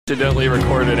accidentally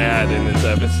record an ad in this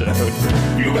episode.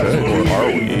 Or are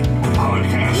we?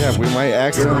 Yeah, we might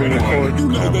accidentally record.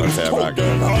 Send them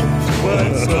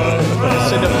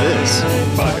this.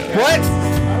 What?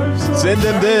 Send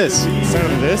them this. Send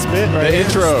them this bit right The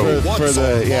intro. for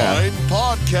the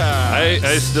podcast.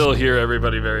 I still hear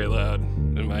everybody very loud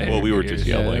in my Well, we were just ears.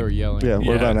 yelling. Yeah, they were yelling. Yeah,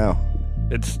 what about now?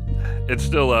 It's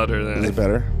still louder than Is it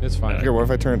better? It's fine. Here, what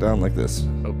if I turn it down like this? a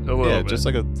little Yeah, bit. just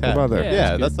like a What tap. about there? Yeah,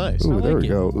 Yeah, it's that's nice. Ooh, I there like we it.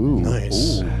 go. Ooh.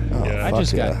 Nice. Ooh. Oh, Yeah. I fuck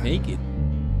just yeah. got naked.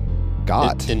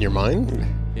 Got. In your mind?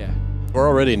 Yeah, We're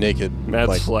already naked. Matt's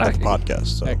like slacking. on the podcast,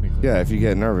 so technically. Yeah, if you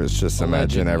get nervous, just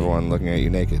imagine Allegedly. everyone looking at you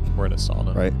naked, we're in a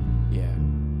sauna. right? Yeah.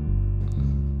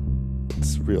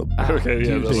 It's real. Okay, yeah,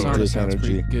 Dude, the that's Big sauna dick sounds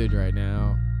energy. pretty good right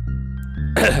now.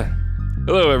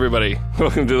 Hello, everybody.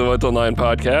 Welcome to the What's Online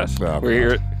podcast. Oh, We're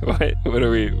here. What are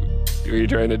we? Are you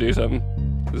trying to do something?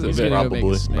 Is it He's a bit? gonna go make a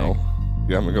Probably. snack. No.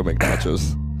 Yeah, I'm gonna go make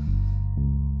nachos.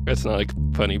 It's not like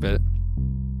a funny bit.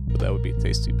 But that would be a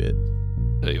tasty bit.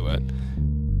 Tell you what,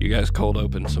 you guys cold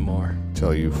open some more.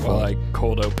 Tell you, While I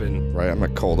cold open. right? I'm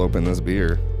gonna cold open this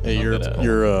beer. Hey, your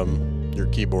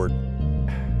keyboard.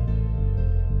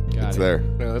 Got It's it. there,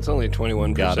 No, that's only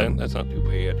 21%. Got him. That's not too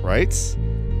bad. right?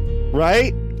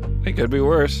 Right? It could be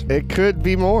worse. It could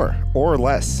be more or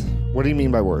less. What do you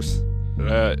mean by worse?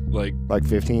 Like Like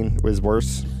 15 was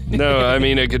worse? no, I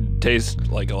mean it could taste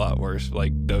like a lot worse.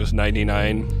 Like those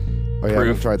 99. Oh yeah, I haven't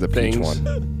Proof tried the peach things.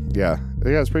 one. Yeah,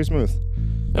 it's pretty smooth.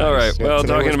 All right. Yeah, Well,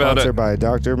 today talking we're about sponsored it, by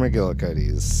Dr.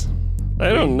 McGillicuddy's. I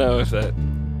don't know if that.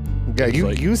 Yeah, It's you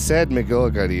like- you said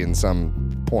McGillicuddy in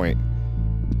some point,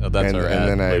 Oh, that's And- our and ad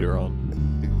then I- later on.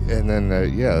 and then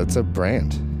yeah, it's a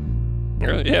brand,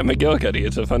 Yeah, McGillicuddy.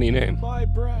 It's a funny name. My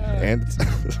bread. and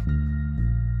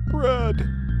Bread.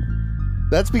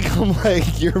 that's become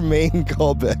like your main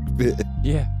callback bit.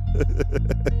 Yeah.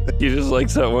 You just like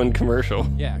that one commercial.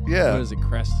 Yeah. Yeah. What is it?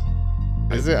 Crest?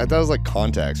 Is it? I thought it was like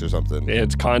contacts or something. Yeah,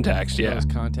 it's contacts. That Yeah. was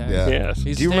contact. Yeah. Yes.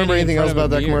 He's Do you remember standing in anything else front of about a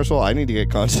that mirror. commercial? I need to get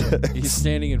contacts. He's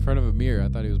standing in front of a mirror. I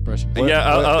thought he was brushing. What-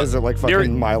 Yeah, what- I'll- is it like fucking there-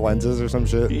 my lenses or some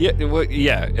shit? Yeah. Well,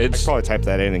 yeah. I could It's. probably type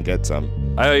that in and get some.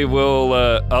 I will.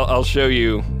 I'll show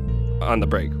you on the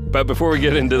break. But before we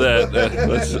get into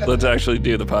that, let's actually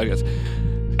do the podcast.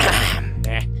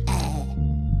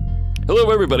 Hello,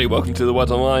 everybody. Welcome to the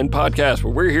What's Online podcast,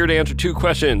 where we're here to answer two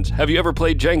questions: have you ever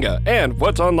played Jenga? And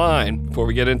what's online? Before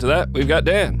we get into that, we've got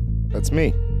Dan, That's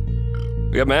me.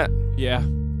 we got Matt, Yeah.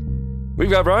 we've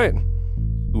got Brian,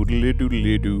 Doodly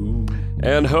doodly doo.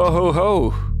 and ho ho ho.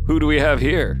 Who do we have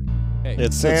here? Hey.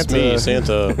 It's me,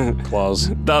 Santa Claus.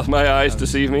 Doth my eyes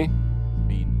deceive me?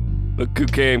 mean. Look who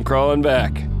came crawling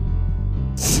back.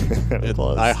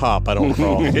 I hop, I don't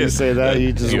crawl. You say that,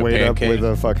 you just You a wait up pancake? with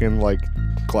a fucking like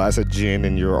glass of gin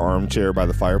in your armchair by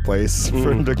the fireplace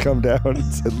for him to come down and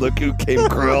say, look who came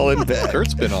crawling back.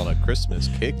 Kurt's been on a Christmas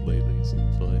kick lately,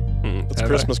 seems like. It's Have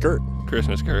Christmas Kurt.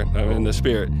 Christmas, Kurt. I'm in the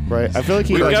spirit. Right. I feel like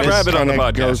he We've like, got just Rabbit on the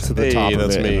kinda podcast. goes to the Hey, top of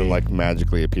that's it me. and then like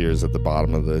magically appears at the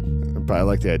bottom of the. But I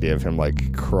like the idea of him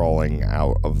like crawling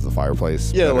out of the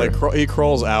fireplace. Yeah, better. like he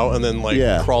crawls out and then like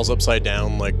Yeah. crawls upside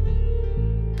down like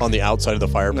on the outside of the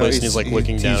fireplace and he's like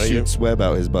looking down at He you. shoots web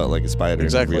out his butt like a spider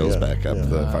Exactly, and reels yeah. back up Yeah.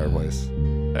 the fireplace.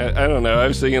 I don't know. I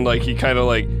was thinking like he kind of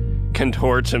like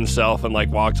contorts himself and like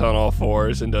walks on all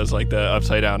fours and does like the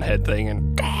upside down head thing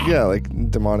and Yeah, like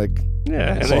demonic.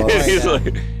 yeah. And Claus. then he's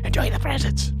like, enjoy the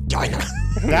presents.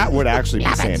 That would actually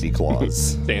be Sandy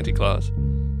Claus. Santa Claus.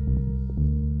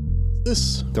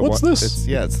 This. The What's one- this?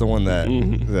 It's the one that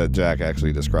Mhm. that Jack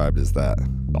actually described as that.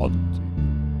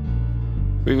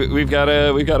 We've got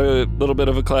a little bit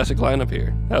of a classic lineup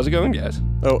here. How's it going, guys?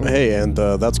 Oh, hey, and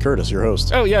that's Curtis, your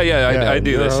host. Oh yeah. I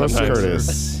do your this host, sometimes.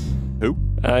 Curtis. Who?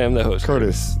 I am the host.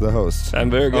 Curtis, the host. I'm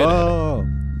very good. Oh.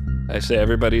 I say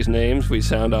everybody's names. We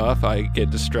sound off. I get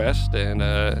distressed and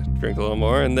drink a little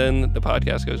more, and then the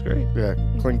podcast goes great. Yeah,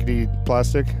 clinkety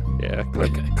plastic. Yeah,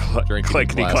 Drinkity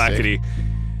clickety plastic. clackety.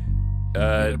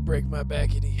 Gonna break my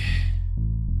backity.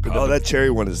 Oh, that cherry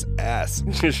one is ass.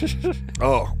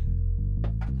 Oh,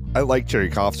 I like cherry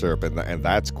cough syrup, and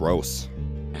that's gross.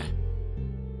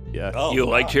 Yeah. You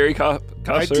like cherry cough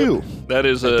I syrup? do. That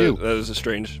is I do. that is a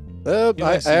strange. I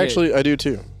likes to get- actually I do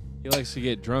too. He likes to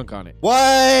get drunk on it.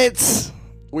 What?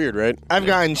 Weird, right? I've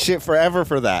gotten shit forever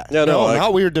for that. Yeah, no, like-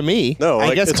 not weird to me. No, I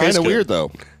like, guess it kind tastes of good. weird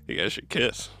though. You guys should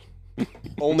kiss.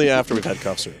 Only after we've had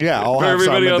cough syrup. Yeah, I'll For have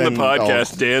everybody some, on and the then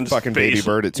podcast, I'll Dan's fucking face. baby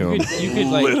bird it to You him. could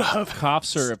Lit like up. cough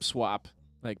syrup swap,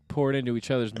 like pour it into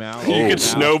each other's mouth. You could Mouth.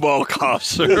 snowball cough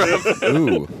syrup.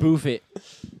 Ooh, Boof it.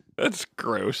 That's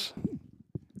gross.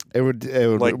 it would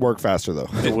Like- work faster though.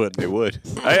 It would.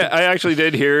 I actually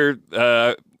did hear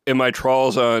in my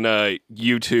trawls on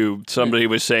YouTube, somebody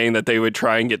was saying that they would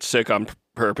try and get sick on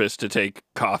purpose to take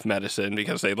cough medicine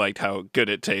because they liked how good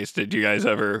it tasted. You guys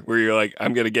ever where you're like,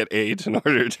 I'm going to get AIDS in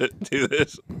order to do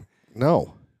this?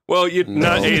 No. Well,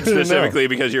 not AIDS specifically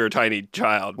because you're a tiny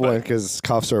child. Well, because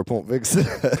cough syrup won't fix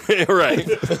it. Right.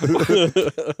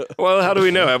 Well, how do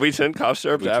we know? Have we sent cough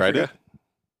syrup to Africa?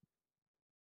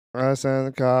 I sent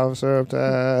the cough syrup to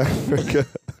Africa.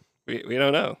 We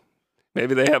don't know.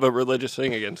 Maybe they have a religious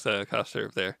thing against cough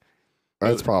syrup there.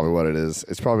 That's probably what it is.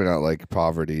 It's probably not like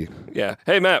poverty. Yeah.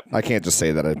 Hey, Matt. I can't just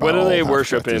say that. What do they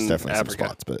worship There's in definitely Africa? some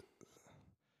spots, but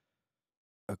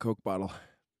A Coke bottle.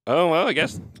 Oh, well, I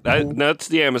guess that's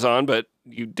the Amazon, but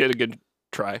you did a good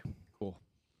try. Cool.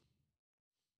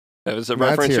 That was a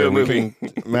Matt's reference here. to a movie.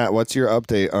 Matt, what's your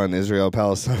update on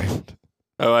Israel-Palestine?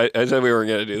 Oh, I said we weren't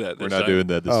going to do that this We're time. not doing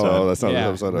that this time. Oh, that's not Yeah,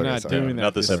 this episode. we're Okay, not sorry. doing that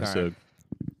Not this this episode.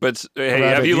 But hey,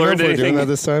 Rabbit, have you do know learned if we're doing anything? that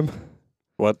this time?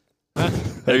 What?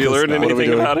 Have you learned What are we anything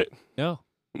doing? about it? No.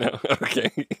 No.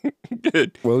 Okay.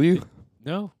 Good. Will you?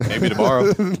 No. Maybe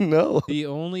tomorrow. No. The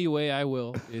only way I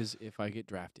will is if I get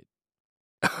drafted.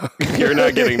 You're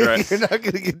not getting dressed. You're not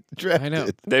going to get drafted. I know.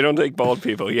 They don't take bald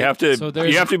people. You have to. So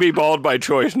there's- you have to be bald by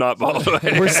choice, not bald.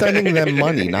 We're sending them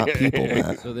money, not people,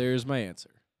 Matt. So there's my answer.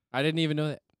 I didn't even know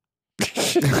that.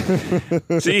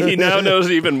 See, he now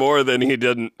knows even more than he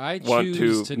didn't I want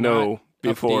choose to to know not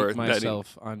before. update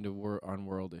myself on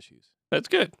world issues. That's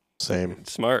good. Same.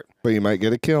 It's smart. But you might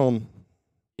get a kiln.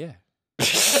 Yeah.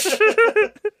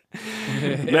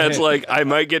 That's like, I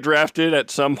might get drafted at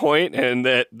some point, and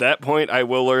at that point, I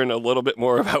will learn a little bit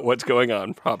more about what's going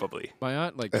on, probably. My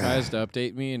aunt tries to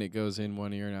update me, and it goes in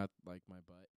one ear and out like my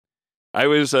butt. I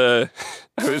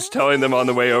was telling them on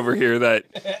the way over here that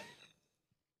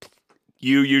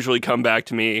you usually come back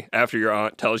to me after your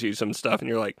aunt tells you some stuff, and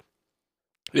you're like,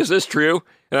 "Is this true?"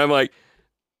 And I'm like,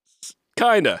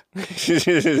 "Kinda,"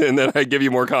 and then I give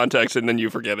you more context, and then you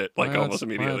forget it like almost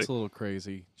My immediately. aunt's a little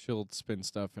crazy. She'll spin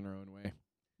stuff in her own way.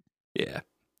 Yeah,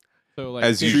 So like,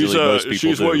 As usually most people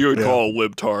she's do. what you would Yeah. call a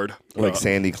libtard, Like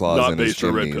Sandy Claus not and his based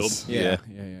or red chimneys. yeah.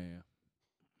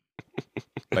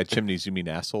 By chimneys, you mean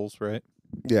assholes, right?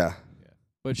 Yeah.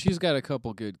 But she's got a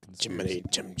couple good conspiracies.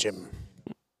 Jim.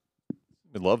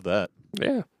 I love that.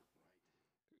 Yeah.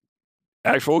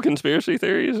 Actual conspiracy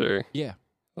theories, or Yeah.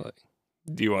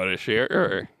 do you want to share?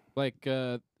 Or Like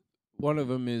one of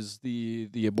them is the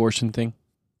abortion thing.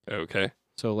 okay,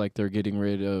 So like they're getting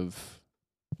rid of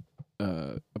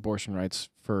abortion rights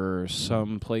for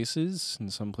some places,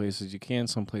 and some places you can,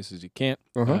 some places you can't.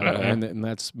 Uh-huh. And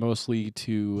that's mostly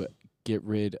to get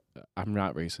rid. I'm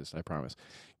not racist, I promise.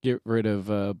 Get rid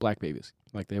of black babies.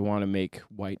 Like they want to make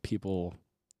white people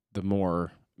the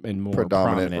more Predominant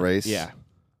prominent race. Yeah.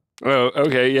 oh,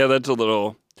 okay, yeah, that's a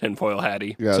little tinfoil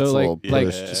hatty. Yeah, So it's a like little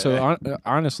pushed. Yeah. so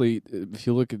honestly, if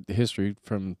you look at the history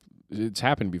from, it's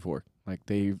happened before. Like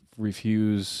they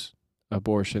refuse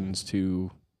abortions to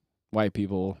white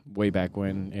people way back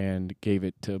when and gave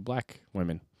it to black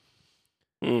women.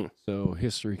 Mm. So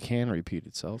history can repeat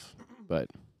itself, but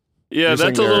Yeah, You're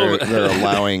that's a saying little. they're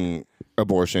allowing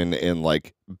abortion in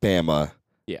like Bama,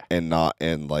 Yeah. and not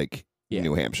in like Yeah.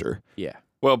 New Hampshire. yeah.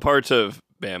 Well, parts of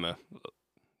Bama,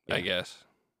 I Yeah. guess.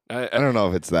 I don't know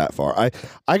if it's that far.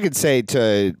 I could say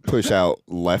to push out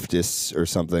leftists or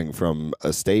something from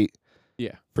a state.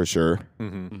 Yeah. For sure.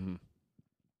 Mm-hmm. Mm-hmm.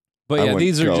 But I yeah, wouldn't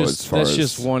these are go just as far that's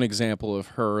just as- one example of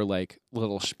her like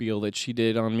little spiel that she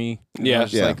did on me. And I Yeah.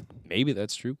 was just Yeah. like maybe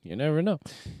that's true. You never know.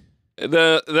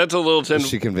 That's a little Is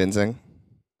she convincing?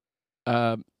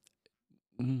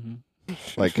 Mhm.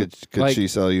 Like, could Like, she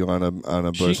sell you on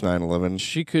a Bush 911?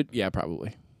 She could, yeah,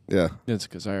 probably. Yeah. That's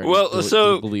because I already Well,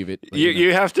 so believe it. but, You know.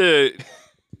 you have to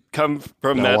come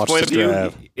from Now Matt's watch point of the view.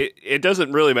 drive. It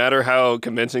doesn't really matter how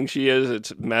convincing she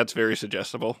is. Matt's very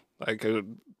suggestible. Like,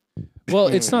 Well,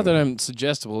 it's not that I'm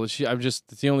suggestible. It's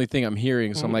the only thing I'm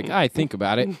hearing. So I'm like, I think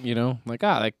about it. You know, like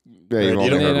like. Yeah, you've You only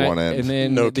don't- heard one end. And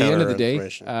then No at the end of the day,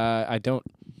 counter-information. I don't.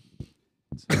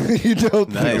 You don't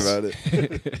Nice. think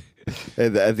about it.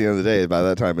 At the end of the day, by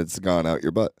that time, it's gone out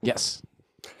your butt. Yes.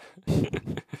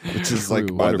 Which is like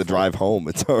True. by the Wonderful. drive home,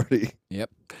 it's already.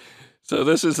 Yep. so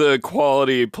this is a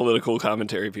quality political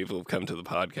commentary people have come to the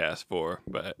podcast for,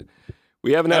 but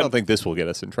we haven't I had don't think this will get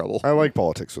us in trouble. I like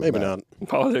politics with Maybe Matt. not.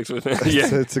 politics with it. It's,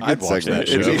 Yeah. it's a I'd good watch segment.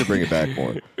 that We show. need to bring it back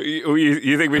more.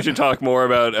 You think we should talk more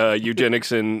about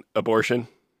eugenics and abortion?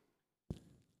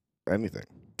 Anything.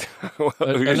 Well,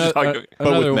 we should talk-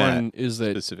 Another Matt, one is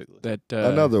that Specifically.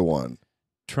 Another one.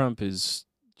 Trump is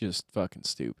just fucking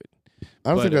stupid. I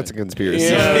don't but, think that's a conspiracy.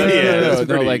 Yeah, no, that's no,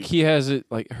 pretty- like he has it.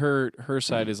 Like her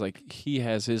side is like he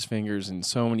has his fingers in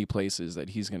so many places that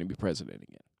he's going to be president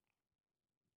again.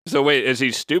 So wait, is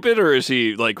he stupid or is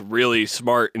he like really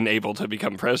smart and able to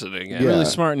become president again? Yeah. Really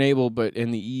smart and able, but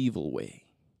in the evil way.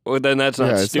 Well, then that's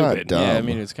not it's not stupid. dumb. Yeah, I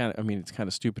mean it's kind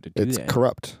of stupid to do It's that.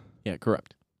 corrupt. Yeah,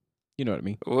 corrupt. You know what I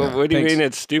mean? Well, Yeah. what do you Thanks. mean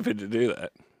it's stupid to do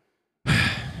that?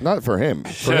 Not for him.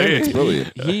 For him, it's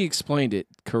brilliant. He explained it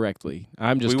correctly.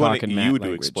 I'm just We want talking you Matt to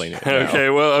language. explain it. Okay,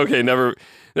 well, okay, never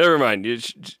mind.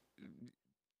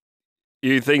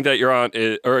 You think that your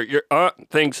aunt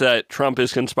thinks that Trump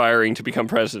is conspiring to become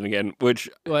president again, which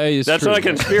Well, it's that's true. not a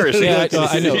conspiracy. Yeah,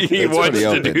 I know. He It's wants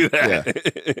pretty to open. do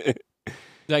that.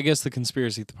 I guess the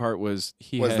conspiracy part was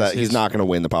Was that he's not going to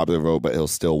win the popular vote, but he'll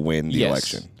still win the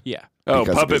election. Yeah. Oh, Because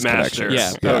of Puppet his Master.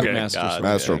 connections. Yeah. Okay. Master. God.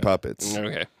 Master of Puppets.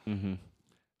 Okay. Mm-hmm.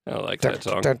 I like that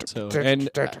song. So, and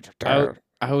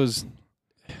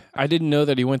I didn't know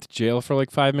that he went to jail for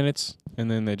like 5 minutes,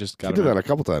 and then they just He got did him that out. a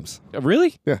couple times.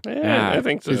 Really? Yeah, I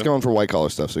think so. He's going for white collar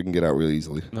stuff, so he can get out really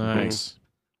easily. Nice.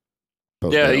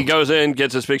 Post Yeah, bail. he goes in,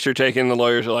 gets his picture taken. The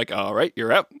lawyers are like, "All right,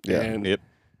 you're out." Yeah. And Yep.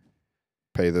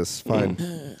 Pay this fine.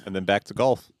 And then back to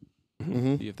golf.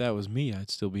 Mm-hmm. If that was me,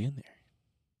 I'd still be in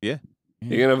there.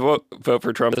 you're gonna vote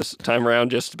for Trump this time around,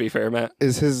 just to be fair, Matt.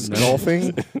 Is his No.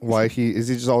 golfing why is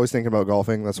he just always thinking about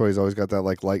golfing? That's why he's always got that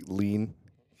like light lean.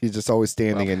 He's just always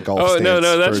standing in golf. Oh no,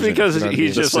 stance that's version, because you know what I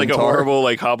he's mean? just like a Centaur. horrible,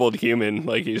 like hobbled human.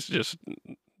 Like he's just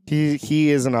He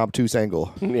is an obtuse angle.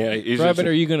 he's Rabbit, just,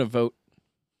 are you going to vote?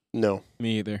 No.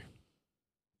 Me either.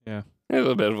 it's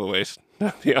a bit of a waste.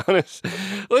 To be honest,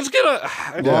 let's get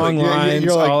a Long lines,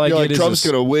 You're like, all I you're get like is Trump's a-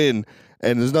 gonna win,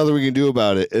 and there's nothing we can do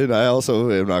about it. And I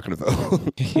also am not gonna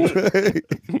vote.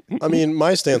 I mean,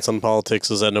 my stance on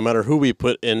politics is that no matter who we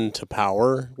put into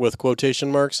power, with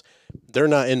quotation marks, they're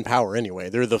not in power anyway.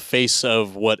 They're the face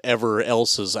of whatever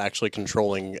else is actually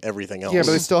controlling everything else. Yeah,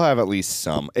 but they still have at least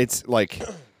some. It's like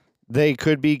they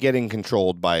could be getting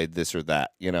controlled by this or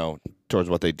that, towards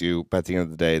what they do. But at the end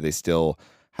of the day, they still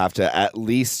have to at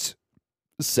least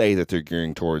say that they're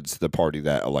gearing towards the party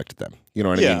that elected them. You know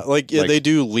what I yeah, mean? like they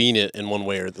do lean it in one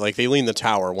way or like they lean the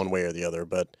tower one way or the other,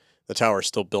 but the tower is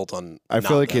still built on. I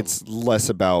feel not like them. it's less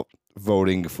about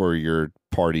voting for your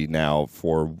party now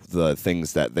for the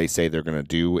things that they say they're going to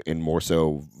do, and more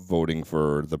so voting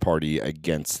for the party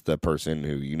against the person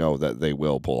who you know that they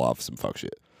will pull off some fuck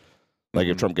shit. Like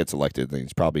if Trump gets elected, then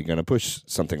he's probably going to push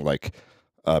something like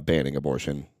banning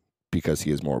abortion because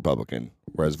he is more Republican.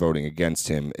 Whereas voting against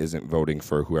him isn't voting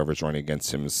for whoever's running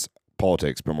against him's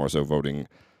politics, but more so voting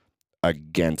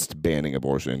against banning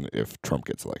abortion if Trump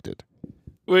gets elected.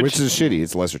 Which is shitty.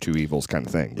 It's lesser two evils kind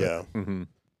of thing. But Yeah. Mm-hmm.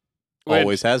 Which-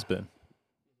 Always has been.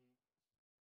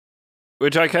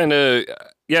 Which I kind of,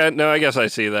 I guess I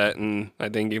see that, and I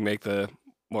think you make the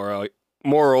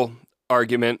moral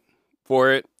argument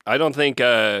for it. I don't think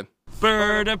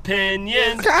bird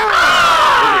opinions.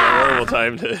 Horrible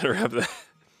time to interrupt that.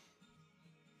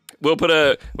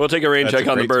 We'll take a rain That's check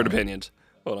a on the great bird time. opinions.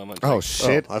 Hold on one second. Oh Oh,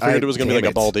 shit! I figured it was going to be damn like a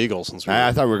it. bald eagle since we.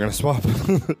 I thought we were gonna swap.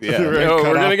 Yeah. No,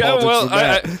 we're gonna go.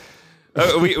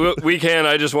 Well, we we can.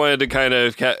 I just wanted to kind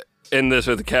of end this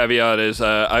with a caveat: is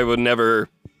I would never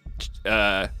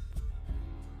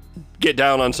get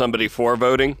down on somebody for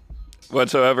voting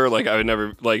whatsoever. Like I would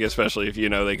never, like especially if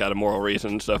they got a moral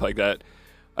reason and stuff like that.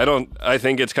 I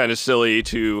think it's kind of silly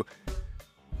to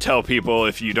tell people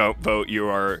if you don't vote, you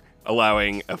are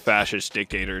allowing a fascist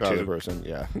dictator other person,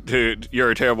 yeah.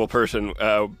 you're a terrible person.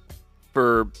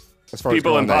 For As far as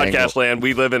people in going that podcast angle. land,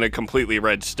 we live in a completely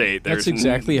red state. That's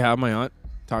exactly how my aunt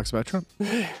talks about Trump.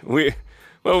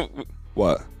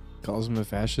 What? Calls him a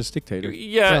fascist dictator.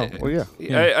 Yeah. Well,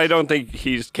 yeah. I don't think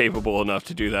he's capable enough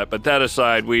to do that. But that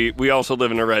aside, we also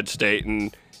live in a red state,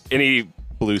 and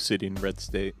Blue city in red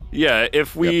state.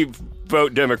 if we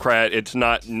vote Democrat, it's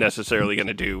not necessarily going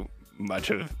to do much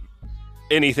of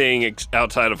anything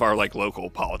outside of our local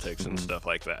politics and stuff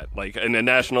like that. Like in a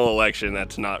national election,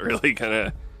 that's not really going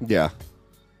to Yeah.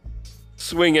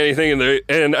 swing anything in there.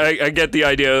 And I get the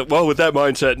idea. Well, with that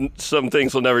mindset, some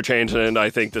things will never change, and I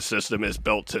think the system is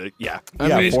built to For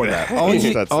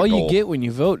that. All you get when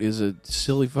you vote is a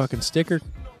silly fucking sticker.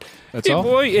 That's Yeah, all.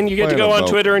 boy, and you get to Plan go a on vote.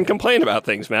 Twitter and complain about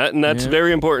things, Matt, and that's Yeah.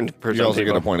 very important for You're some also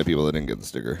people. going to point at people that didn't get the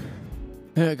sticker.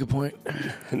 Yeah, good point.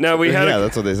 Now we had Yeah,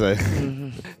 that's what they say.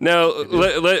 now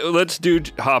let's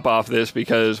hop off this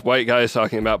because white guys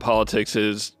talking about politics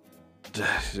is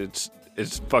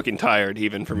it's fucking tired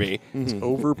even for me. It's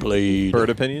overplayed. Bird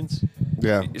opinions?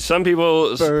 Yeah. Some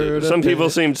people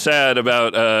seem sad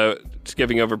about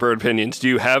skipping over bird opinions. Do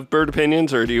you have bird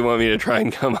opinions, or do you want me to try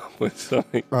and come up with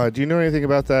something? Do you know anything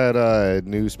about that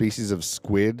new species of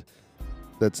squid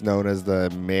that's known as the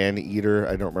man-eater?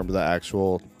 I don't remember the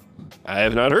actual I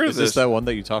have not heard Is of this this. that one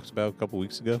that you talked about a couple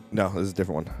weeks ago? No, this is a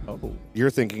different one. Oh, You're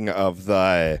thinking of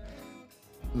the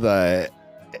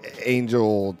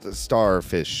angel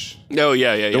starfish. Oh,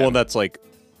 yeah. the one that's like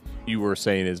you were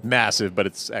saying is massive, but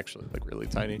it's actually like really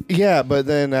tiny. Yeah, but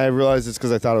then I realized it's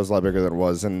because I thought it was a lot bigger than it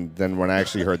was, and then when I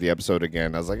actually heard the episode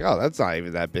again, I was like, oh, that's not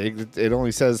even that big. It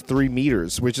only says 3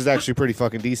 meters, which is actually pretty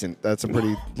fucking decent. That's a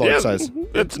pretty large size.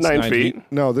 It's 9 feet.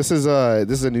 No, this is a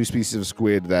new species of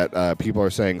squid that people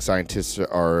are saying scientists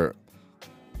are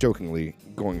jokingly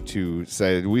going to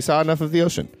say we saw enough of the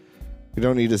ocean. We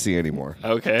don't need to see anymore.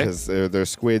 Okay. Because they're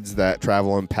squids that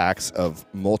travel in packs of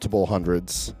multiple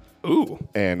hundreds. Ooh.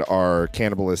 And are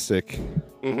cannibalistic,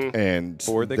 and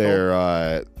What were they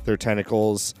their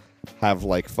tentacles have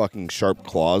like fucking sharp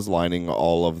claws lining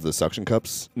all of the suction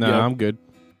cups. No, Yeah. I'm good.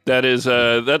 That is,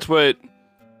 that's what,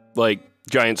 like,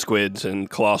 giant squids and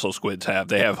colossal squids have.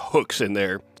 They have hooks in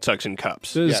their suction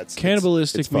cups. Does it's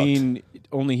cannibalistic fucked. mean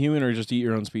only human or just eat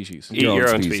your own species? Eat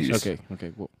your own species.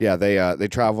 Okay. Well, Yeah, they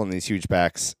travel in these huge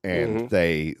packs, and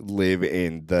they live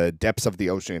in the depths of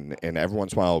the ocean. And every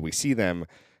once in a while, we see them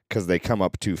because they come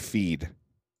up to feed.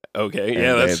 Okay, And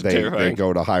yeah, that's they terrifying.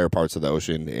 go to higher parts of the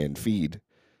ocean and feed,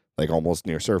 like almost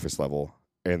near surface level,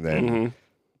 and then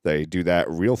they do that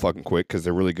real fucking quick because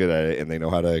they're really good at it, and they know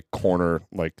how to corner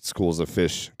like schools of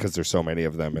fish because there's so many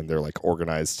of them, and they're like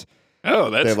organized. Oh,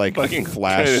 that's They like fucking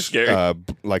flash, kind of scary.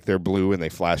 like they're blue and they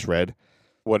flash red.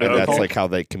 What And are they that's called? like how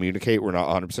they communicate. We're not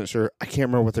 100% sure. I can't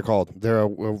remember what they're called. They're a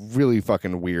really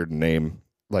fucking weird name.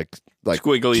 Like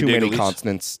Squiggly too many digglies.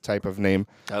 consonants type of name.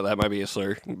 Oh, that might be a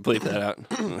slur. Bleep that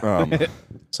out.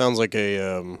 Sounds like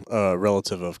a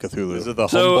relative of Cthulhu. Is it the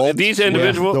So Humboldt? these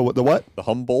individual. The what? The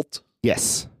Humboldt?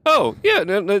 Yes. Oh, yeah,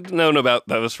 known about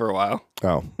those for a while.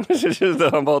 Oh, The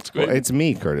Humboldt squid. well, it's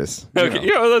me, Curtis. Okay,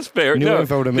 yeah, that's fair. New No,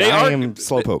 info to me. they I are- am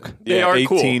Slowpoke. They are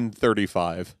cool.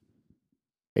 1835.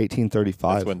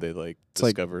 1835. That's when they like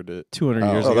like- discovered it. 200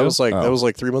 Oh. years Oh, ago. that was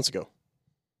like 3 months ago.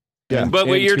 Yeah. But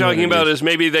what And you're 200 talking about years. is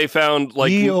maybe they found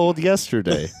like Ye old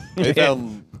yesterday. They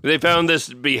found they found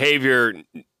this behavior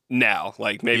now.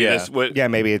 Like maybe Yeah. this what Yeah,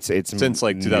 maybe it's since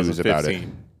like news about it.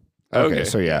 2015. Okay, Okay.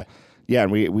 so yeah,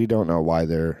 and we don't know why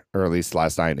they're, or at least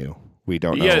last I knew, we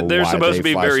don't know. Yeah, they're why supposed they to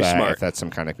be flash very that, smart. If that's some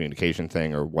kind of communication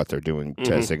thing or what they're doing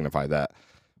to Mhm. signify that.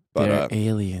 But They're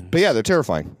aliens. but yeah, they're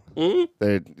terrifying. Mhm.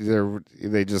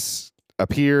 They just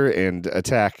appear and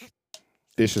attack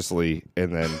viciously,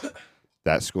 and then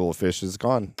that school of fish is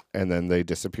gone, and then they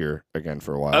disappear again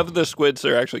for a while. Of the squids,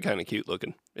 they're actually kind of cute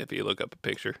looking. If you look up a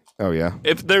picture, Oh yeah,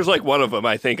 if there's like one of them,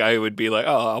 I think I would be like,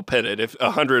 oh, I'll pet it. If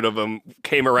 100 of them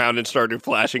came around and started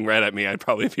flashing red at me, I'd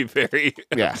probably be very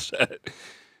Yeah. upset.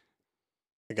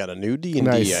 I got a new D&D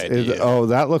nice. idea. Oh,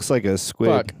 that looks like a squid.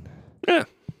 Fuck. Yeah.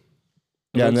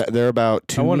 Yeah, and they're about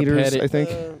 2 wanna meters, pet it. I think.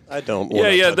 I don't. Yeah,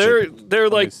 wanna yeah, touch it. they're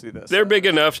Let me like see this. they're big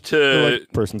enough They're to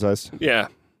like person sized. yeah.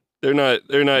 They're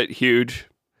not huge.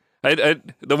 The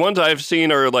ones I've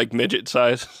seen are like midget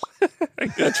size.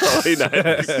 That's probably not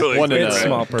really One and great. a-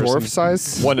 small person. Dwarf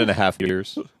size. 1.5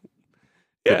 meters,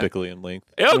 Yeah. typically in length.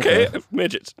 Yeah, okay,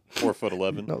 midgets.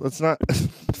 4'11". No, that's not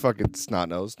fucking snot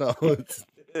nose. No, it's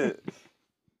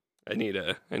I need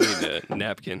a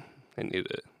napkin.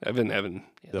 I've been having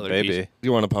The allergies. baby.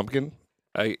 you want a pumpkin?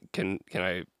 Can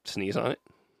I sneeze on it?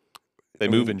 They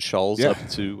move in shawls Yeah. up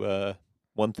to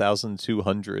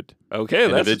 1,200 Okay,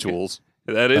 individuals.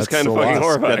 that is That's kind of a fucking lot.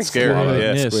 horrifying. That's scary. Wow.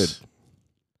 Yeah. Goodness. Squid.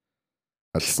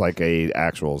 That's like a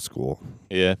actual school.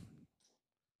 Yeah.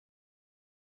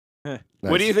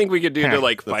 What do you think we could do to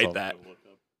like That's fight all. that?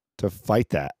 to fight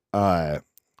that?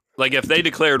 Like if they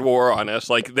declared war on us,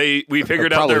 like we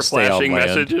figured out probably their stay on flashing land.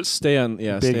 messages. Stay on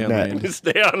Big stay on net. land.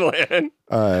 Stay on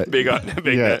land. Big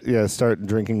yeah, net. yeah. Start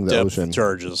drinking the Depth ocean.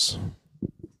 charges.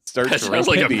 Start That sounds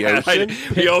like a drinking the bad ocean. idea.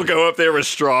 We all go up there with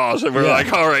straws and we're Yeah.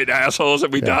 like, all right, assholes,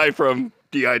 and we Yeah. die from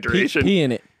dehydration. Pee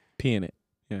in it. Pee in it.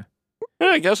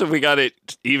 I guess if we got it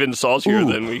even saltier,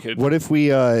 Ooh, then we could. What if we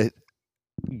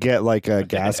get like a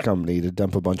gas company to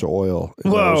dump a bunch of oil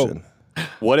in the Whoa. ocean?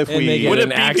 What if And we? they get What if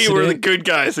an BP were the accident? good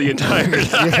guys the entire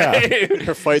time?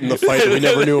 They're fighting the fight that we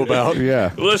never knew about.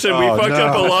 Yeah, Listen, we Oh, fucked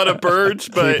up a no. lot of birds,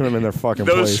 but keeping them in their fucking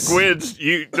those place. squids,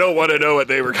 you don't want to know what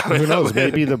they were coming Who knows? up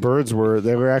Maybe with. the birds were.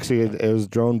 They were actually. It was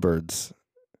drone birds.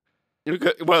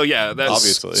 Well, yeah, that's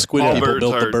Obviously. Squid all people birds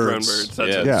built are the drone birds. birds. That's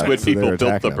Yeah, it. Yeah, squid so they people were built the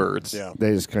attacking them. birds. Yeah.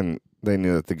 They just couldn't. They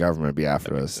knew that the government would be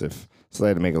after us if. So they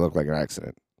had to make it look like an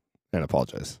accident and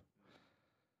apologize.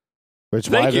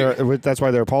 Thank you. That's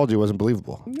why their apology wasn't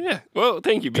believable Yeah. Well,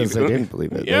 thank you, because they BB. didn't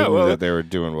believe it. Yeah, they knew well, that they were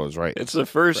doing what was right. It's the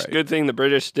first Right. good thing the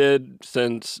British did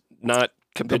since not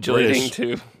capitulating British.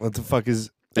 to. What the fuck is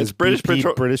It's British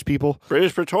BP British people.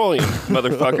 British Petroleum,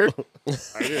 motherfucker.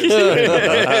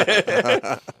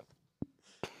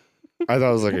 I thought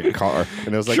it was like a car,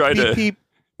 and it was like Try to- beep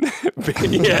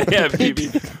beep. yeah, beep,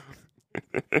 beep.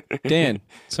 Dan,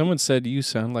 someone said you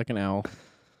sound like an owl.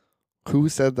 Who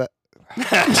said that?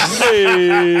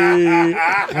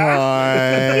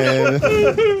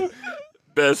 God.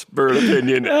 Best bird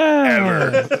opinion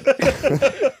ever.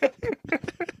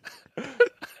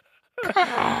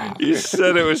 You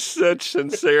said it with such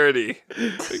sincerity.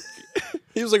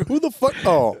 He was like, "Who the fuck?"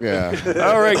 Oh, Yeah.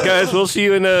 All right, guys, we'll see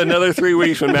you in another 3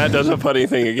 weeks when Matt does a funny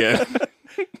thing again.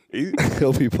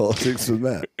 He'll be politics with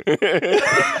Matt.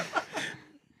 That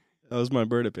was my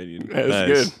bird opinion. That was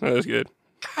good. That was good.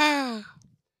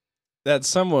 That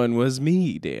someone was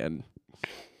me, Dan.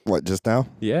 What, just now?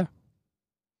 Yeah.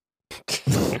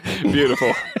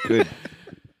 Beautiful. Good.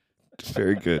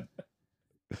 Very good.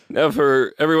 Now,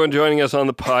 for everyone joining us on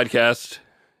the podcast,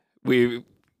 we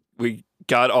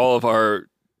got all of our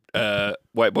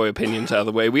white boy opinions out of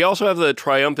the way. We also have the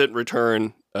triumphant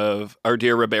return of our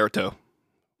dear Roberto,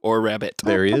 or Rabbit.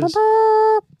 There he is.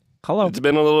 Hello. It's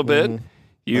been a little bit. Mhm.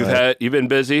 You've been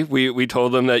busy. We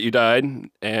told them that you died,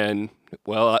 and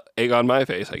well, egg on my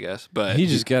face, I guess. But He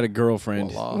just got a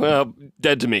girlfriend. well,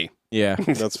 dead to me. Yeah.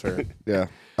 that's fair. Yeah.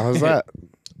 How's that?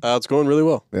 It's going really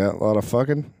well. Yeah, a lot of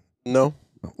fucking. No,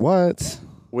 What?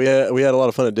 we had a lot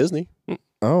of fun at Disney.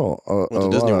 Oh, a Went to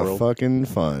lot Disney of World. fucking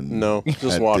fun. No,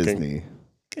 just at walking. Disney.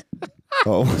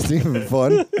 Oh, it wasn't even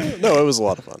fun. No, it was a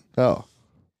lot of fun. Oh,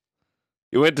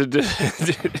 You went to. Good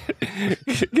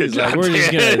He's like, job,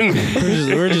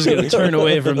 we're just gonna turn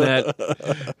away from that.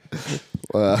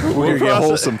 We're going to get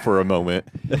wholesome for a moment.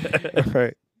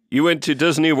 right. You went to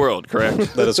Disney World,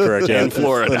 correct? That is correct. Yeah, In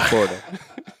Florida. In Florida.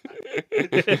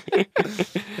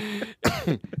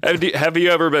 Have you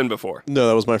ever been before? No,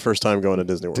 that was my first time going to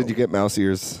Disney World. Did you get mouse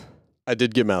ears? I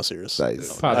did get mouse ears.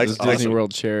 Nice. Pop I- this I- Disney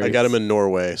World cherry. I got them in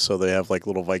Norway, so they have like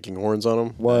little Viking horns on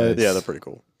them. What? Yeah, they're pretty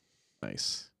cool.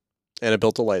 Nice. And I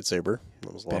built a lightsaber.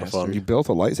 That was a lot of fun. You built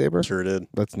a lightsaber? Sure did.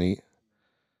 That's neat.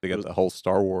 They got the whole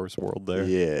Star Wars world there.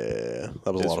 Yeah,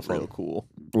 that was a lot of fun. Real cool.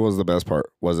 What was the best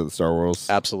part? Was it the Star Wars?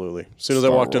 Absolutely. As soon as I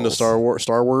Star walked into Wars. Star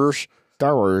Wars,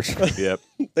 Star Wars. Yep.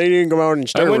 they didn't come out in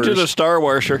Star I went Wars. to the Star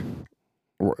Warsher.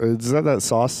 Is that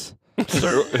sauce?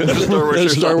 Star Warsher.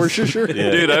 Star Wars shirt.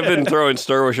 Yeah. Dude, I've been throwing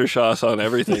Star Warsher sauce on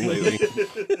everything lately.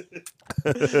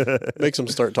 Makes them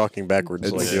start talking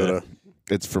backwards like Yoda.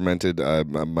 It's fermented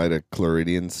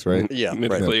mitochloridians, right? Yeah,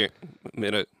 right.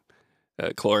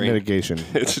 Chlorine. Mitigation.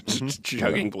 It's just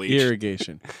chugging bleach.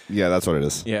 Irrigation. Yeah, that's what it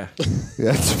is. Yeah.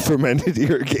 Yeah, it's fermented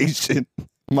irrigation.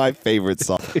 My favorite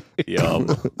sauce. Yum.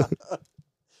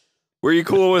 Were you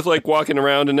cool with like walking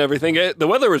around and everything? The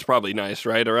weather was probably nice,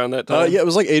 right, around that time? Yeah, it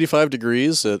was like 85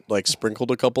 degrees. It like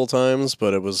sprinkled a couple times,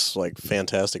 but it was like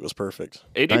fantastic. It was perfect.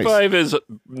 85 is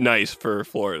nice for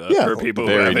Florida. Yeah. For people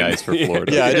who Very haven't- nice for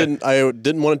Florida. Yeah, I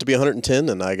didn't want it to be 110,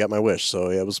 and I got my wish.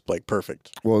 So yeah, it was like perfect.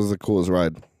 What was the coolest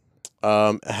ride?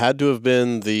 It had to have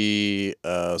been the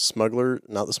not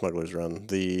the Smuggler's Run.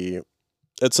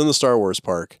 It's in the Star Wars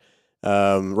park.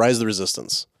 Rise of the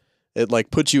Resistance. It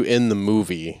like puts you in the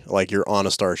movie, like you're on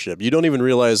a starship. You don't even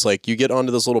realize, like you get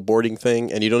onto this little boarding thing,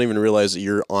 and you don't even realize that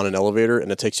you're on an elevator, and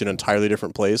it takes you to an entirely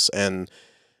different place, and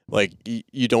like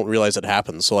you don't realize it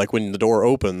happens. So like when the door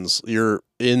opens, you're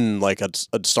in like a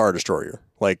Star Destroyer.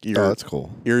 Like Oh, you're that's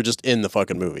cool. just in the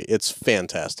fucking movie. It's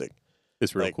fantastic.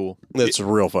 It's real Like, cool. It's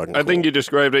real fucking. I think cool. you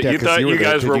described it. Yeah, you 'cause thought you were you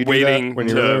there. guys Did were you do that waiting when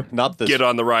you were to there? Not this. get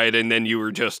on the ride, and then you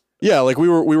were just Yeah, like we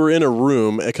were in a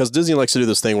room because Disney likes to do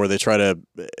this thing where they try to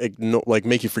like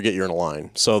make you forget you're in a line.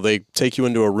 So they take you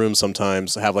into a room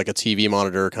sometimes, have like a TV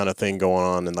monitor kind of thing going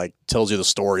on, and like tells you the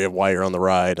story of why you're on the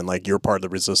ride and like you're part of the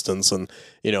resistance, and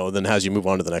then has you move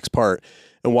on to the next part.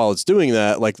 And while it's doing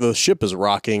that, like the ship is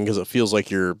rocking because it feels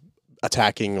like you're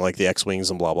attacking like the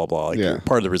X-wings and blah blah blah. Like Yeah. you're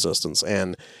part of the resistance,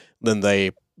 and then they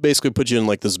basically put you in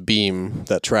like this beam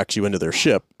that tracks you into their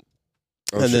ship.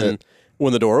 Oh, and then shit.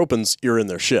 when the door opens, you're in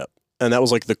their ship. And that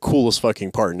was like the coolest fucking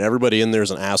part. And everybody in there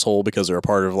is an asshole because they're a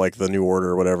part of like the New Order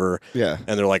or whatever. Yeah.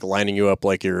 And they're like lining you up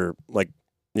like you're like,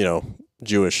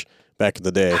 Jewish back in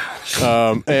the day.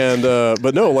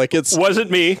 But no, like it's,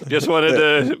 wasn't me. Just wanted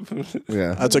to.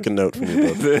 Yeah. I took a note from you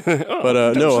both.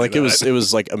 But no, like it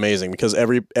was like amazing because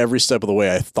every step of the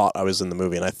way I thought I was in the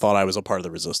movie and I thought I was a part of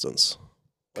the resistance.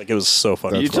 Like it was so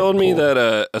fucking You That's told me cool. that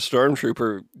a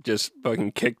stormtrooper just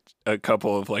fucking kicked a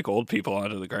couple of like old people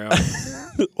onto the ground.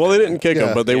 Well, they didn't kick Yeah.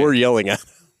 him, but they were yelling at him.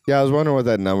 Yeah, I was wondering what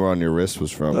that number on your wrist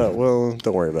was from. Oh, well,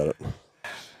 don't worry about it.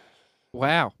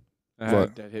 Wow.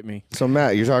 What? That hit me. So,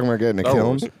 Matt, you're talking about getting a Star kiln?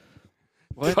 Wars.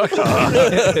 What? Fuck off.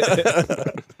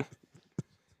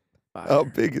 How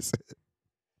big is it?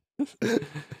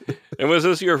 And was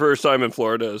this your first time in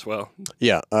Florida as well?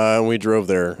 Yeah, we drove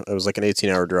there. It was like an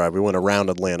 18-hour drive. We went around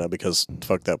Atlanta because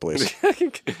fuck that place.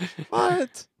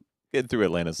 What? Getting through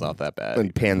Atlanta's not that bad.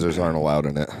 And panzers aren't allowed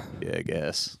in it. Yeah, I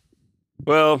guess.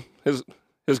 Well,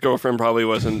 his girlfriend probably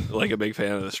wasn't like a big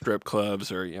fan of the strip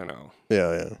clubs or, you know.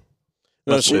 Yeah.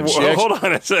 No, Hold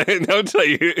on a second. Don't tell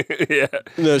you. Yeah.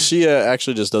 No, she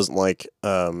actually just doesn't like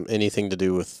anything to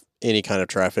do with any kind of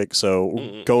traffic.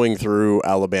 So going through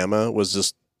Alabama was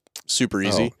just super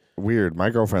easy. Oh, weird. My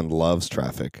girlfriend loves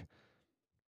traffic.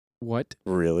 What?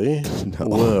 Really? No.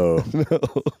 Whoa.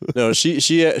 No. No, she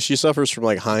suffers from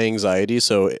like high anxiety.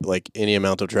 So like any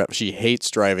amount of traffic, she hates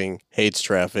driving, hates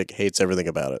traffic, hates everything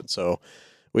about it. So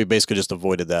we basically just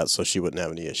avoided that so she wouldn't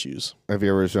have any issues. Have you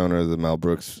ever shown her the Mel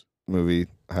Brooks movie,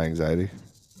 High Anxiety?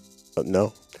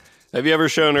 No. Have you ever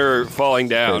shown her falling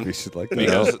down? Maybe she'd like that.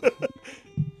 Because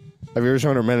Have you ever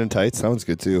shown her Men in Tights? That one's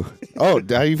good too. Oh,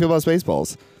 how do you feel about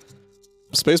Spaceballs?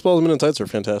 Spaceballs and Men in Tights are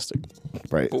fantastic.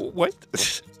 Right. what?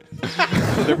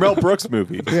 They're Mel Brooks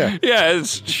movies. Yeah. Yeah,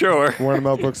 it's sure. We're in a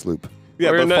Mel Brooks loop.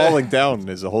 Yeah, We're but in a- Falling Down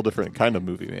is a whole different kind of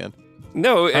movie, man.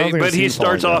 No, don't think I've but he seen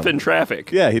starts Falling off Down. in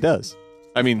traffic. Yeah, he does.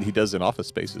 I mean, he does in Office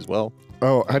Space as well.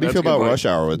 Oh, how do you That's feel a good about point. Rush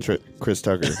Hour with Chris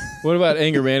Tucker? What about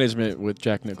anger management with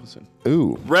Jack Nicholson?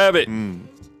 Ooh. Rabbit,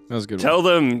 That was a good. tell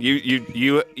them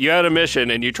you had a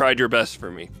mission and you tried your best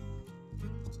for me.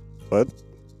 What?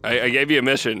 I gave you a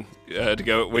mission to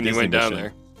go when you Disney went down mission.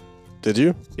 there. Did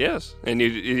you? Yes, and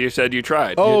you said you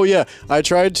tried. Oh, yeah. I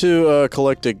tried to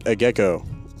collect a gecko.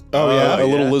 Oh, yeah. A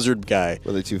little lizard guy.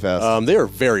 Were they too fast? They are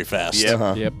very fast. Yeah.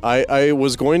 Uh-huh. Yep. I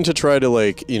was going to try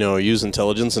to use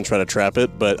intelligence and try to trap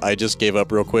it, but I just gave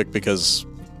up real quick because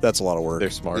that's a lot of work. They're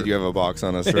smart. Did you have a box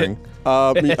on a string?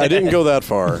 I didn't go that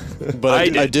far, but I I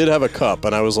did. did have a cup,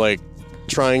 and I was like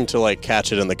trying to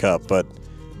catch it in the cup, but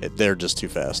they're just too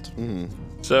fast.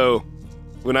 So,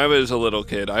 when I was a little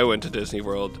kid, I went to Disney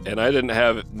World, and I didn't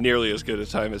have nearly as good a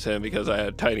time as him because I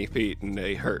had tiny feet and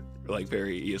they hurt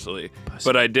very easily.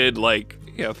 But I did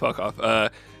fuck off.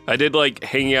 I did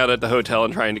hanging out at the hotel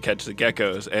and trying to catch the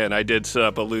geckos, and I did set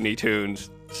up a Looney Tunes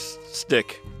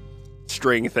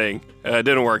string thing. It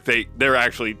didn't work. They're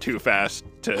actually too fast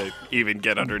to even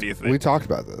get underneath it. We talked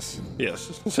about this.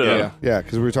 Yes. So Yeah. Yeah,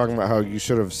 because we were talking about how you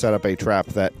should have set up a trap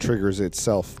that triggers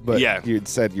itself. But Yeah. you'd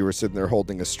said you were sitting there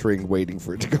holding a string waiting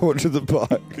for it to go into the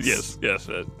box. yes.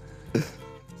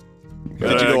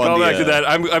 Did you go on call the, back to that.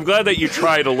 I'm glad that you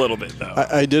tried a little bit though.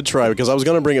 I did try because I was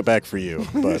going to bring it back for you,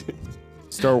 but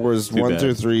Star Wars Too 1 bad.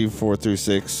 through 3, 4 through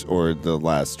 6, or the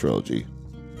last trilogy?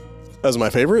 that was my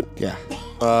favorite. Yeah.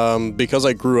 Because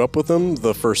I grew up with them,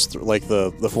 the first,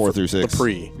 the 4 through 6. the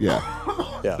pre, Yeah.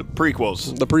 The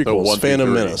prequels. the prequels, 1 through Phantom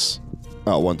 3. Menace.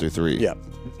 Oh, 1 through 3. Yeah,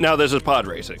 Now this is pod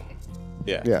racing.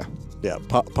 Yeah. Yeah. yeah,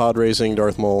 pod racing,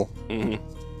 Darth Maul, Yeah.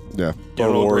 Clone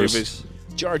Donald Wars. Ravis.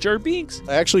 Jar Jar Binks.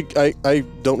 I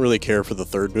don't really care for the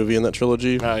third movie in that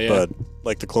trilogy, Oh, yeah.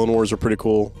 but the Clone Wars are pretty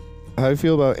cool. How do you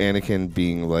feel about Anakin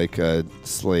being like a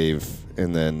slave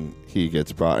and then he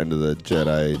gets brought into the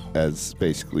Jedi as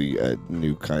basically a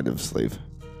new kind of slave?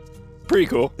 Pretty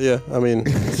cool. Yeah, I mean,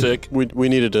 Sick. we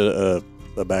needed a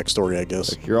backstory, I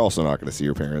guess. Like, you're also not going to see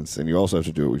your parents, and you also have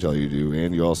to do what we tell you to do,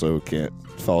 and you also can't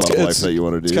follow the It's- life that you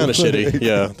want to do. It's kind of shitty.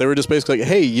 Yeah, they were just basically like,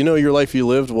 hey, your life you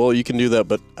lived, well, you can do that,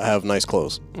 but have nice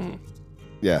clothes.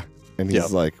 Yeah. And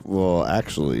he's Yeah. like, well,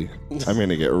 actually, I'm going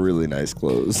to get really nice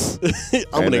clothes.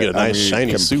 I'm gonna get a nice I'm gonna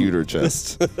shiny suit. computer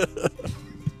chest.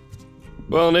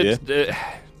 Well, and it's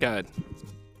God.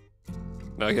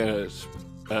 Not gonna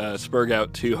spurg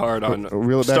out too hard on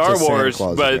Reel it back Star to Santa Wars,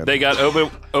 Claus but again. they got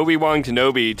Obi-Wan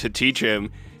Kenobi to teach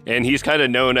him, and he's kind of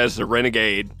known as the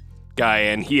renegade guy,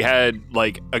 and he had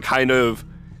a kind of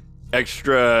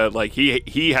extra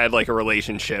he had a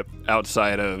relationship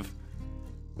outside of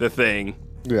the thing.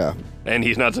 Yeah. And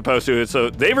he's not supposed to.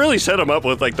 So they really set him up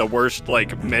with the worst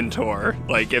mentor.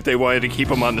 If they wanted to keep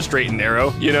him on the straight and narrow,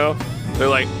 they're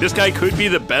like, this guy could be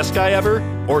the best guy ever,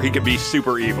 or he could be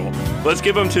super evil. Let's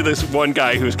give him to this one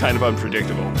guy who's kind of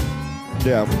unpredictable.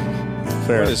 Yeah.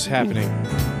 Fair. What is happening?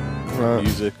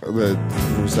 Music. The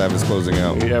Gustav is closing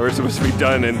out. Yeah, we're supposed to be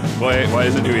done, and why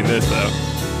is it doing this though?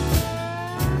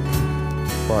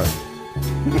 What?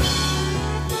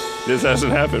 This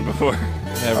hasn't happened before.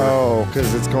 Oh,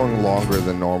 because it's going longer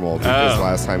than normal because Oh.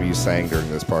 last time you sang during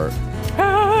this part. And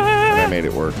I made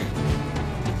it work.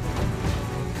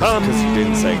 Because you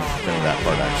didn't sing during that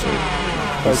part, actually.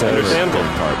 You sang during the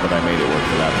understandable. part, but I made it work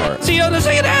for that part. See you on the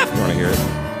second half. You want to hear it?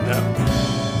 No.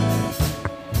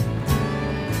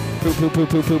 Poop, poop, poop,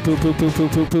 poop, poop, poop, poop, poop,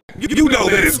 poop, poop, poop. You know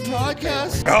this.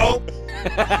 Podcast? Oh.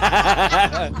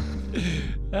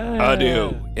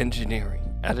 Audio engineering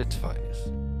at its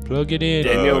finest. Plug it in.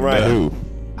 Daniel Who?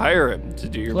 Ryan. Hire him to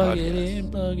do your Plug podcast. it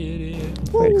in. Plug it in.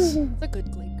 Thanks. It's a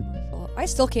good Glee commercial. I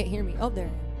still can't hear me. Oh,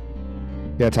 there.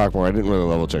 Yeah, talk more. I didn't really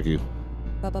level check you.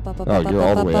 Oh, you're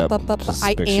all the way up. Just I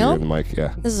make sure you're in am. the mic.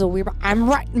 Yeah. This is a weird. I'm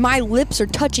right. My lips are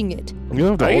touching it. You don't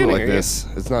have to I hold can it like hear you. this.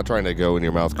 It's not trying to go in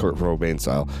your mouth, Kurt Cobain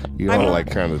style. You I'm want to not-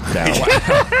 like kind of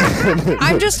down.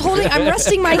 I'm just holding. I'm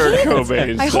resting my Kurt hands.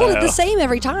 Cobain I hold it the style. same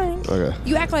every time. Okay.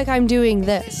 You act like I'm doing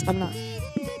this. I'm not.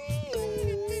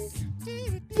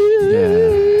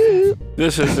 Yeah.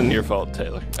 This isn't your fault,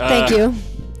 Taylor. Thank you.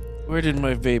 Where did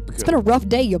my vape go? It's been a rough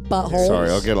day, you butthole. Sorry,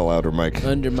 I'll get a louder mic.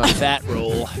 Under my fat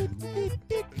roll.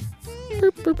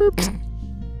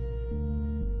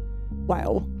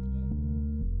 Wow.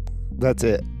 That's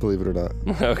it. Believe it or not.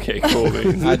 Okay, cool.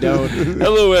 man. I don't.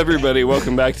 Hello, everybody.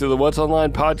 Welcome back to the What's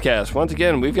Online podcast. Once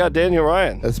again, we've got Daniel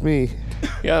Ryan. That's me.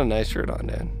 You got a nice shirt on,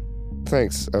 Dan.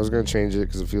 Thanks. I was gonna change it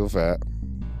because I feel fat.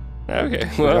 Okay,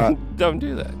 well, don't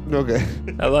do that. Okay.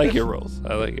 I like your rolls.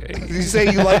 I like it. You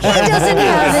say you like He doesn't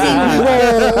have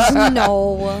any rolls.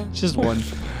 No. Just one.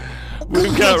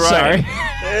 We've got Ryan.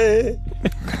 Sorry.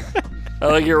 I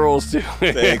like your rolls too.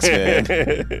 Thanks,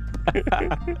 man.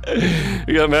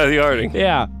 We got Matthew Harding,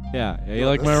 Yeah. You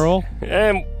like my roll?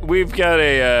 and we've got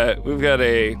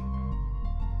a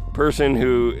person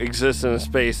who exists in a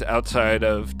space outside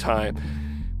of time.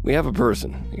 We have a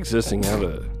person existing out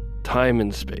of time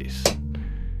and space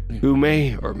who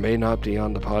may or may not be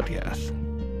on the podcast.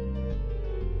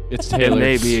 It's It Taylor.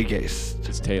 may be a ghost.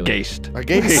 It's Taylor. Ghost. I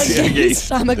guess. Yeah, A ghost.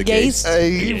 ghost. I'm a The ghost.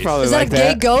 You probably Is that like a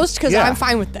gay ghost? Because Yeah. I'm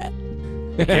fine with that.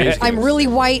 Ghost. I'm really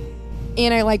white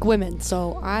and I like women,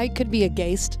 so I could be a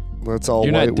ghost. That's all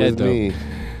You're not white dead, with though. me.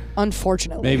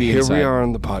 Unfortunately. Maybe Here inside. we are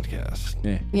on the podcast.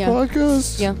 Yeah. Yeah.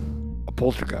 Podcast. Yeah. A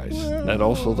poltergeist that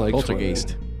also likes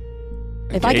Poltergeist. women.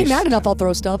 A If I get ghost. mad enough, I'll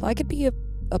throw stuff. I could be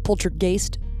a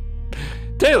poltergeist.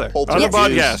 Taylor on the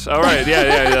Poltergeist. podcast. All right,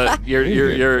 yeah. You're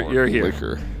here.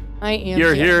 Liquor. I am.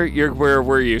 You're here. You're where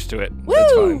we're used to it. Woo!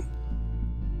 That's fine.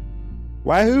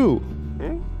 Wahoo!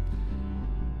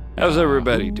 How's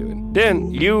everybody doing?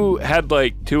 Dan, you had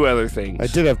like two other things. I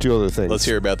did have two other things. Let's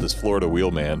hear about this Florida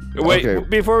wheelman. Wait, Okay.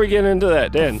 before we get into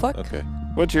that, Dan, Fuck. Okay.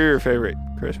 what's your favorite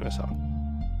Christmas song?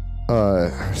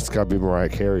 It's got to be Mariah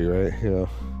Carey, right? Yeah.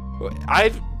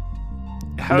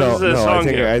 How does the no, song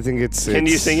go? I think it's. Can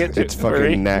you it's- sing it It's for me?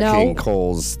 fucking Nat No. King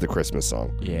Cole's "The Christmas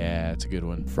Song." Yeah, it's a good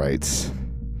one. Frights.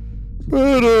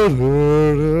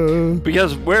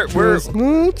 Because we're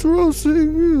Chestnuts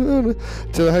roasting.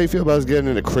 So how you feel about us getting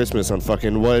into Christmas on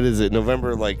fucking what is it?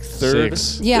 November like 3rd?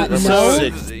 6. Yeah, November no.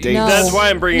 6th, date. No. that's why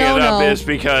I'm bringing No, it up no. is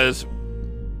because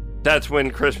that's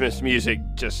when Christmas music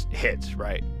just hits,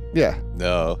 right? Yeah,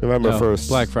 No. November No, 1st.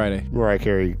 Black Friday. Mariah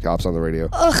Carey hops on the radio.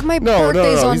 Ugh, my No,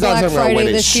 birthday's on He's not Black talking about when Friday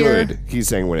it this year. should. He's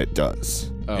saying when it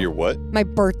does. Oh. You're what? My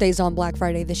birthday's on Black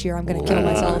Friday this year. I'm gonna kill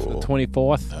myself. Oh.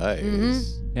 24th.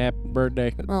 Nice. Happy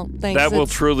birthday. Well, thanks. That will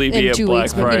It's truly in be a 2 Black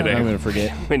weeks, but, you know. Friday I'm going to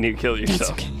forget. when you kill It's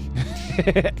yourself.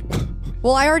 okay.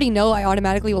 Well, I already know I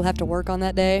automatically will have to work on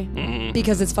that day Mhm.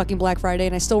 because it's fucking Black Friday,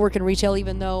 and I still work in retail,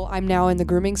 even though I'm now in the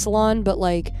grooming salon. But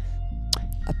like,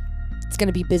 it's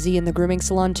gonna be busy in the grooming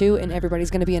salon too, and everybody's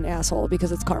gonna be an asshole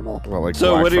because it's Carmel. Well, like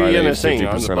So Black what are you Friday, gonna sing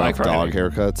on the 50% Black off dog Friday?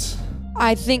 haircuts.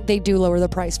 I think they do lower the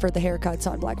price for the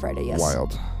haircuts on Black Friday. Yes.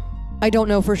 Wild. I don't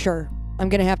know for sure. I'm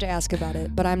gonna have to ask about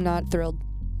it, but I'm not thrilled.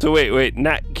 So wait,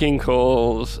 Nat King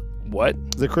Cole's what?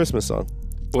 The Christmas song.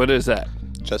 What is that?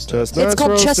 Chestnuts. It's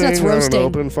called Chestnuts on an Roasting.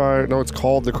 open fire. No, it's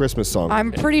called the Christmas song.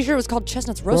 I'm pretty sure it was called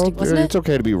Chestnuts Roasting, wasn't It's it?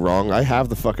 okay to be wrong. I have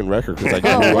the fucking record because I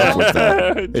Oh, grew up wow. with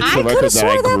that. It's I the could record have that I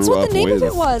sworn that's grew what up the name with. of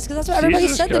it was, because that's what everybody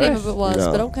Jesus said the name Christ. of it was.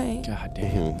 No. But okay. God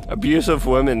damn. Abusive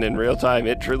women in real time.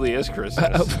 It truly is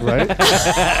Christmas. Right?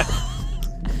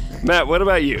 Matt, what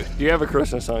about you? Do you have a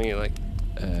Christmas song you like?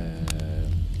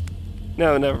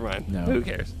 No, never mind. No. Who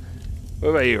cares? What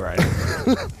about you, Ryan?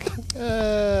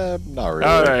 Not really.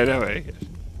 All right, nobody cares.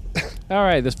 All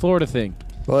right, this Florida thing.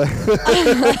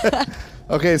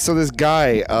 Okay, so this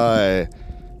guy,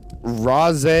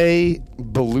 Raze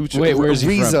Belucci. Wait, where is he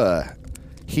from? Riza.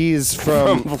 He's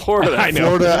from From Florida. I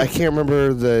know. Florida. I can't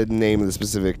remember the name of the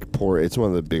specific port. It's one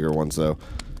of the bigger ones, though.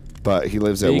 But he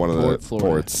lives at Big one of the port, Florida.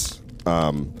 ports.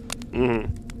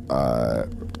 Mm-hmm.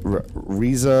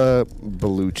 Riza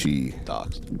Belucci.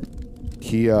 Doxed.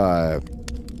 He,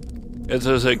 It's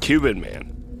as a Cuban man.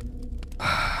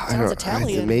 Sounds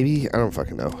Italian. Maybe I don't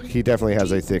fucking know. He definitely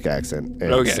has a thick accent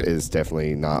and Okay. is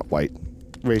definitely not white.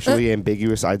 Racially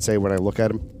ambiguous, I'd say when I look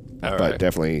at him, All but right.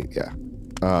 definitely,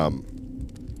 yeah.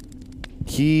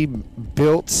 He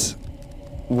built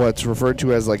what's referred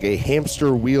to as like a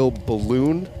hamster wheel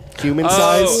balloon human Oh,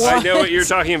 size. I know what you're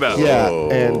talking about. Yeah, Oh.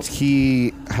 and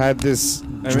he had this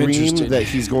dream interested. that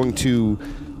he's going to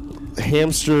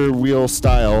hamster wheel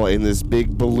style in this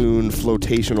big balloon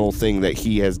flotational thing that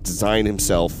he has designed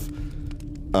himself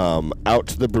out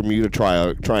to the Bermuda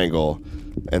Triangle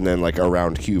and then like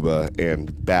around Cuba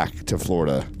and back to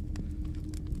Florida.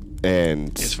 And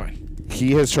It's fine.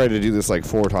 he has tried to do this like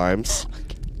 4 times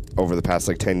over the past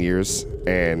like 10 years,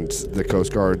 and the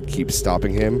Coast Guard keeps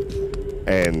stopping him.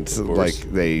 And like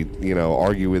they,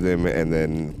 argue with him and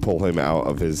then pull him out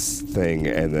of his thing,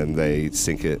 and then they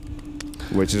sink it,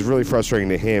 which is really frustrating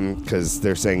to him because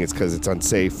they're saying it's because it's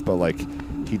unsafe. But like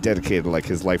he dedicated like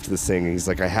his life to this thing, and he's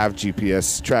like, I have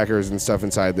GPS trackers and stuff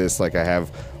inside this. Like I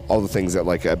have all the things that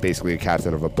like basically a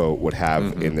captain of a boat would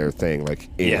have in their thing, like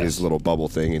in his little bubble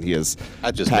thing. And he has I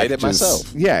just made it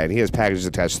myself. Yeah, and he has packages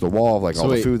attached to the wall of like all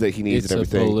the food that he needs it's and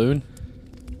everything. A balloon?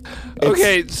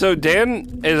 Okay, so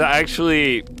Dan is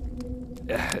actually.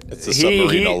 It's a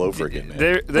submarine all over again,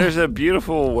 man. There's a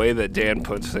beautiful way that Dan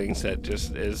puts things that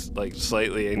just is like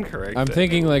slightly incorrect. I'm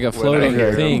thinking like a when I floating hear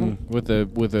him. thing with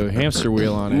a hamster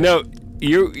wheel on it. No,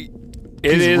 He's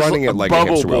is running it like a Bubble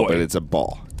hamster wheel, Boy. but it's a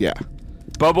ball. Yeah.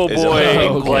 Bubble Is it Boy, like okay.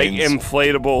 like Planes?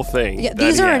 inflatable thing. Yeah, that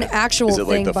these he are an has. actual Is it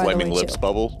like thing, the by Flaming the way, Lips too.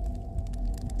 bubble?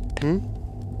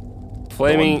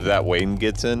 Flaming. The one that Wayne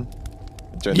gets in?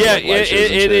 During Yeah, the, like, live shows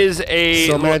and it shit? is a.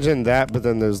 So imagine that, but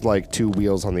then there's like 2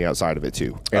 wheels on the outside of it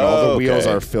too, and all the Oh, wheels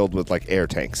okay. are filled with like air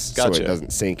tanks, so Gotcha. it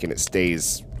doesn't sink and it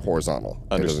stays horizontal.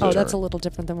 It Understood. doesn't Oh, that's a turn. little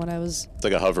different than what I was It's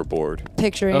like a hoverboard.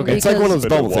 picturing. Okay. It's like one of those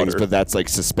But in bubble things, water. but that's like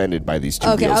suspended by these 2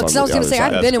 Okay, wheels. because on I was the going to other say, side.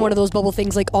 I've That's been in one cool. of those bubble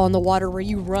things like on the water where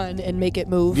you run and make it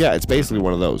move. Yeah, it's basically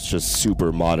one of those, just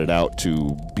super modded out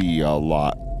to be a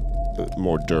lot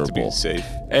more To durable. be safe.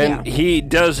 And Yeah. he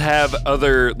does have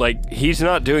other, like, he's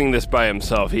not doing this by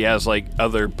himself. He has, like,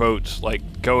 other boats,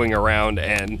 like, going around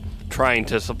and trying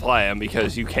to supply him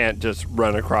because you can't just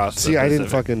run across the See, I didn't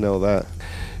Pacific. fucking know that.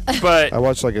 But I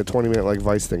watched like a 20-minute like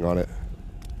Vice thing on it.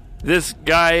 this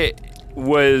guy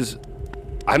was,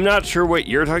 I'm not sure what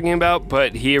you're talking about,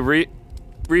 but he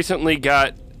recently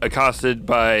got accosted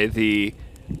by the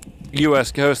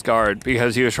U.S. Coast Guard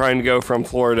because he was trying to go from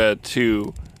Florida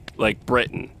to, like,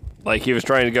 Britain. Like, he was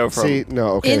trying to go from...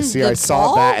 In See, the I saw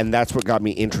ball? that, and that's what got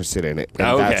me interested in it. And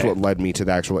Okay. that's what led me to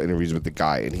the actual interviews with the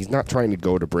guy. And he's not trying to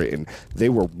go to Britain. They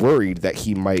were worried that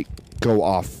he might go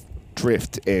off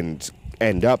drift and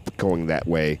end up going that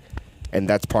way. And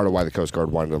that's part of why the Coast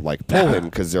Guard wanted to, like, pull him,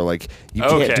 because they're like, you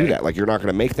can't Okay. do that. Like, you're not going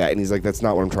to make that. And he's like, that's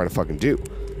not what I'm trying to fucking do.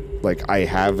 Like, I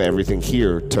have everything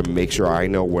here to make sure I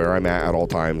know where I'm at all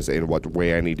times and what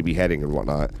way I need to be heading and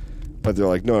whatnot. But they're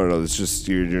like, no, it's just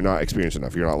you're not experienced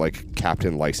enough. You're not like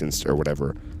captain licensed or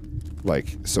whatever.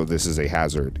 Like, so this is a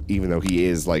hazard. Even though he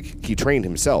is like he trained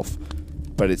himself,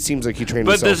 but it seems like he trained.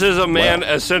 But himself this is a man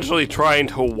well. essentially trying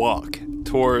to walk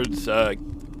towards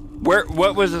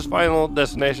what was his final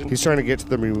destination? He's trying to get to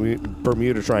the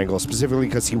Bermuda Triangle specifically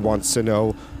because he wants to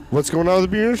know what's going on with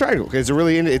the Bermuda Triangle. Because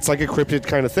it's like a cryptid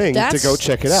kind of thing That's to go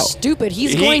check it out. stupid.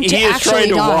 He's going to he is actually trying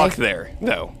to die. walk there.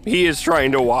 No, he is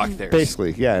trying to walk there.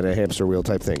 Basically, yeah, in a hamster wheel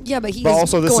type thing. Yeah, but he But is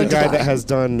also, this is a going to guy die. that has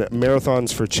done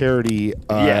marathons for charity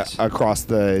Yes. across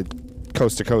the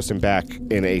coast to coast and back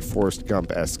in a Forrest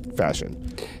Gump-esque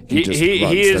fashion. He just is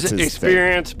runs. That's his thing.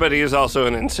 experienced, but he is also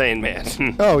an insane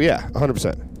man. Oh yeah,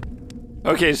 100%.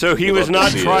 Okay, so he We'd was love to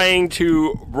not see it. trying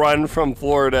to run from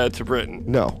Florida to Britain.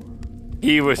 No,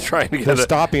 He was trying to they're get.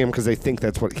 stopping him because they think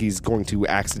that's what he's going to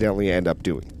accidentally end up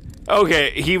doing. Okay,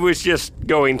 he was just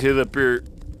going to the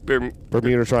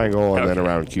Bermuda Triangle and then Okay.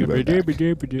 around Cuba. and back.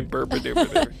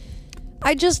 Burp-a-dip-a-dip.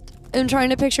 I just am trying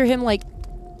to picture him like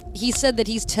he said that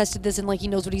he's tested this and like he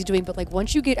knows what he's doing, but like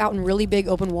once you get out in really big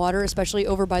open water, especially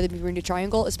over by the Bermuda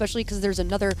Triangle, especially because there's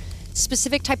another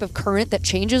specific type of current that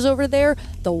changes over there,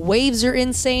 the waves are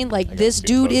insane. Like this see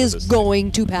dude photos of is this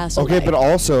going to pass away. Okay, but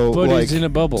also But like he's in a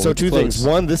bubble. So It's 2 things. close.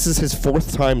 1, this is his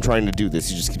 4th time trying to do this.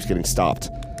 He just keeps getting stopped.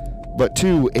 But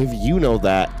 2, if you know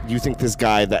that, you think this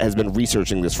guy that has been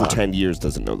researching this for 10 years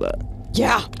doesn't know that.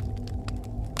 yeah,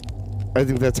 I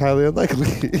think that's highly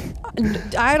unlikely.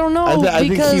 I don't know I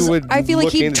think because he would I feel like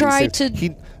look he'd into try these to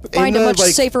things. find in a the, much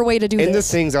like, safer way to do in this.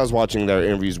 the things I was watching their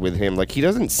interviews with him, like he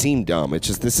doesn't seem dumb. It's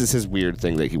just this is his weird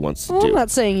thing that he wants to Well, do. I'm not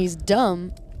saying he's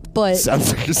dumb, but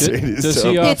Sounds like you're saying he's Does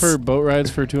dumb. he It's- offer boat rides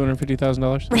for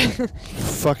 $250,000?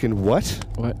 Fucking what?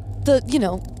 What?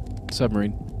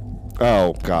 Submarine.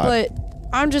 Oh God. but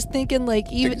I'm just thinking like I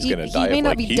think even he's he gonna die may of not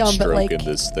like be heat dumb, but stroke like in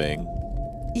this thing.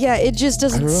 yeah, it just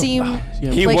doesn't seem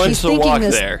Yeah. He like wants he's to thinking walk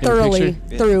this there. thoroughly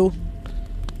Picture? through.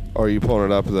 Are you pulling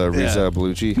it up, the Riza Yeah.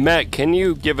 Bellucci? Matt, can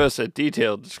you give us a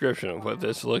detailed description of what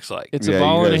this looks like? It's Yeah, a you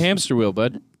ball and a guys- hamster wheel,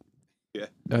 bud.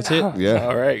 That's it. Yeah.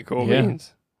 All right. Cool Yeah.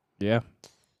 beans. Yeah.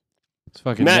 It's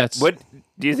fucking Matt, nuts. what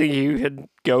do you think you could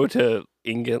go to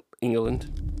England?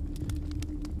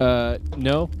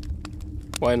 No.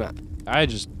 Why not? I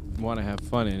just want to have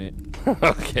fun in it.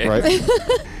 Okay. Right. You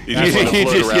You wanna float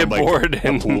just around get like bored a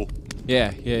and pool.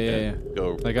 Yeah.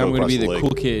 Go, Like go I'm gonna across be the lake.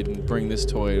 cool kid and bring this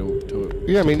toy to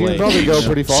Yeah, I mean, you play. can probably go Yeah.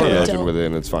 pretty far in the Chill. ocean with it,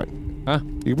 and it's fine. Huh?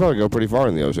 You can probably go pretty far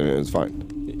in the ocean, and it's fine.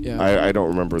 Yeah. I don't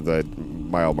remember the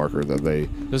mile marker that they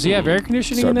Does he have air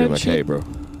conditioning start in being that like, shit? hey, bro.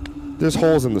 There's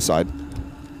holes in the side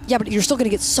Yeah, but you're still gonna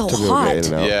get so to be able to get in hot.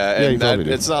 and out. Yeah, you and that, probably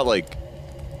do. it's not like.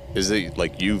 Is it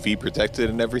like UV protected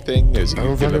and everything? Is he I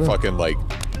don't gonna fucking know. fucking like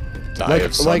die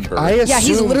of sunburn? I assume, Yeah,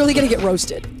 he's literally gonna get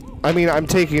roasted. I mean, I'm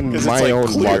taking 'Cause it's, my like, own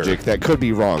clear. logic that could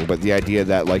be wrong, but the idea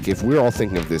that, like, if we're all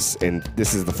thinking of this, and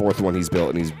this is the fourth one he's built,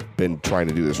 and he's been trying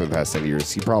to do this for the past 10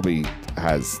 years, he probably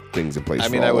has things in place I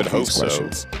for mean, all I would of these hope so.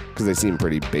 questions, because they seem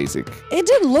pretty basic. It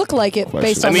did look like it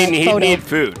based Question. I on mean, that he'd photo. need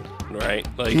food, right?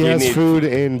 Like He he'd has need food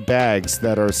in bags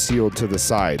that are sealed to the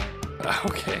side,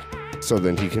 Okay. so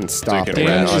then he can stop can it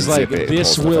run and on is like, unzip it and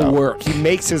this pull stuff will out. work. He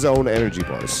makes his own energy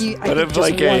bars. He, I What think, if just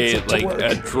like wants a it to like work.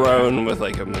 a drone with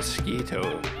like a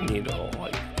mosquito needle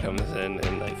like comes in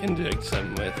and like injects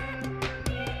them with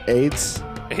AIDS?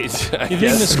 AIDS? I You think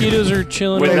guess. mosquitoes are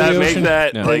chilling Would over that the make ocean?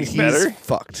 that No. like Then better? he's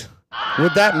fucked.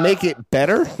 Would that make it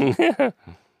better?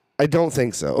 I don't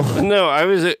think so. No, I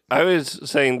was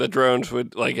saying the drones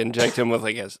would like inject him with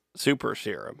like a super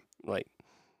serum. Like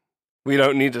we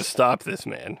don't need to stop this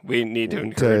man. We need to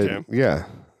encourage him. Yeah.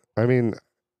 I mean,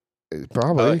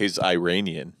 probably. He's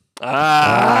Iranian.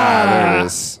 There it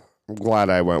is. I'm glad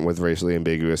I went with racially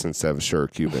ambiguous instead of sure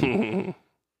Cuban.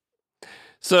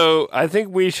 So I think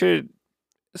we should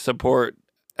support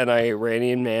an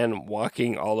Iranian man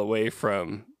walking all the way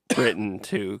from Britain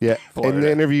to Yeah. Florida. In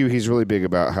the interview, he's really big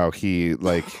about how he,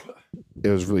 like, it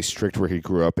was really strict where he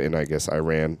grew up in, I guess,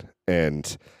 Iran.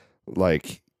 And,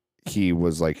 like, he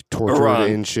was, like, tortured Iran.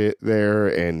 and shit there.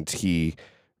 And he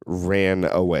ran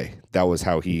away. That was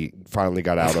how he finally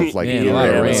got out of, like, Man, the a lot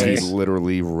of Iran. He rays.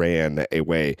 literally ran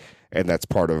away. And that's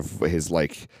part of his,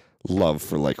 like, love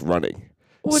for, like, running.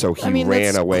 So he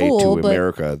ran away cool, to but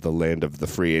America, the land of the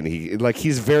free, and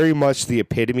he's very much the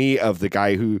epitome of the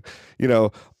guy who, you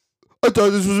know, I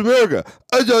thought this was America.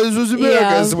 I thought this was America.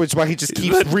 Yeah. Which is why he just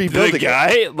keeps the rebuilding it.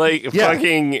 guy, like Yeah.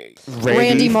 fucking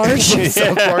Randy Marsh.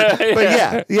 South Park.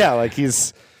 But yeah, like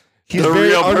he's The very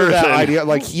real under that person. idea.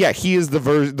 Like, yeah, he is the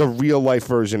real life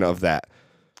version of that.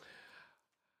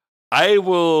 I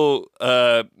will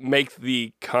make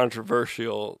the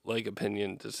controversial like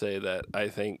opinion to say that I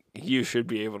think you should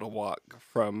be able to walk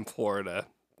from Florida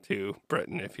to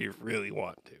Britain if you really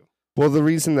want to. Well, the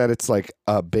reason that it's like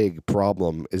a big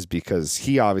problem is because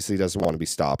he obviously doesn't want to be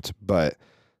stopped, but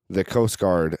the Coast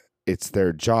Guard, it's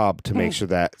their job to make sure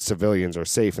that civilians are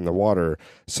safe in the water.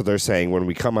 So they're saying when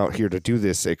we come out here to do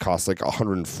this, it costs like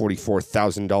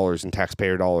 $144,000 in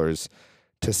taxpayer dollars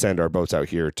to send our boats out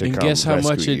here to And come guess how rescue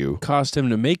much it you. cost him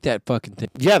to make that fucking thing?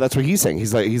 Yeah, that's what he's saying.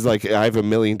 He's like, I have $1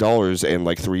 million and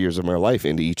like 3 years of my life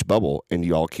into each bubble, and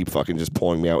you all keep fucking just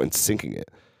pulling me out and sinking it.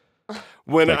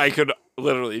 When Like- I could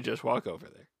literally just walk over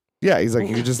there. Yeah, he's like,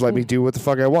 you can just let me do what the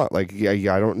fuck I want. Like, yeah,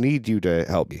 I don't need you to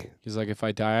help me. He's like, if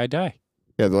I die, I die.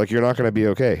 Yeah, they're like, you're not going to be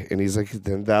okay. And he's like,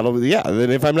 then then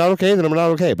if I'm not okay, then I'm not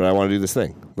okay, but I want to do this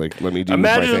thing. Like, let me do my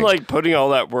Imagine thing. like putting all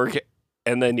that work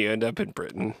and then you end up in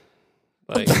Britain.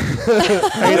 Like,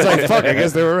 And he's like, fuck, I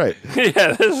guess they were right.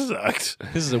 yeah, this sucks.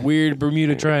 This is a weird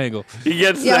Bermuda Triangle. He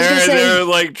gets Yeah, I was there gonna and say- they're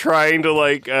like trying to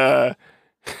like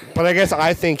But I guess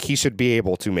I think he should be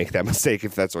able to make that mistake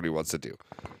if that's what he wants to do.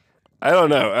 I don't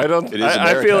know. I don't. It is I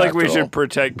America, feel like we after all. should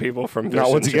protect people from Not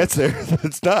once he fishing gets there.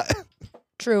 It's not.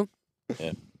 True.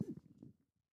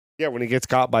 Yeah, when he gets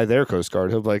caught by their Coast Guard,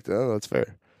 he'll be like, oh, that's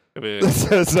fair. ships.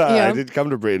 That's not, Yeah. I didn't come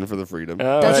to Britain for the freedom.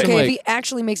 All That's right. okay. Like- if he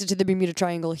actually makes it to the Bermuda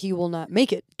Triangle, he will not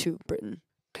make it to Britain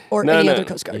or No, any no. other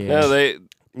Coast Guard. Yeah. No, they.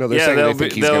 No, they're Yeah, saying they they'll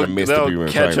think be, he's going to miss the they'll Bermuda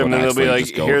catch Triangle him and they'll be actually like,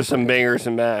 just go "Here's for some it. bangers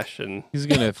and mash and He's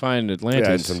gonna find Atlantis.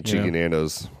 Yeah, and some you know? chicken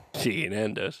nandos. chicken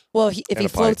endos." Well, if And he a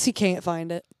pint. floats, he can't find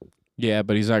it. Yeah,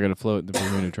 but he's not gonna float in the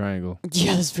Bermuda Triangle.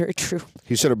 Yeah, that's very true.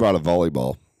 He should have brought a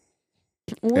volleyball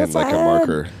and What's like a that?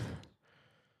 marker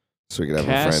so we could have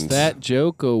a Cast friend. that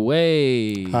joke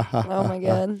away. Oh my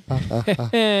god.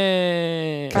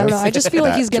 I I don't know. I just feel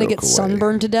like That he's gonna joke get away.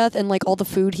 sunburned to death, and like all the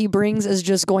food he brings is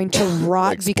just going to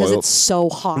rot Like because spoiled. it's so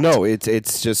hot. No,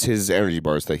 it's just his energy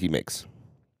bars that he makes.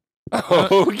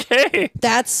 Okay.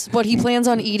 That's what he plans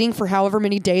on eating for however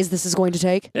many days this is going to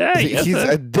take. Yeah. I guess He's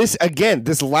so.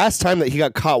 this last time that he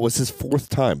got caught was his fourth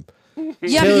time. Yeah, but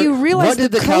Taylor, you realize what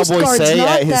did the Coast cowboy Guard's say not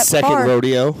at his that second far.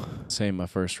 rodeo? This ain't my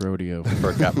first rodeo.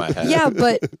 Forgot my hat. Yeah,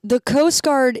 but the Coast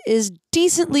Guard is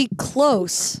decently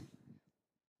close.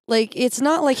 Like, it's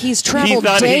not like he's traveled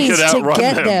days to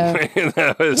get there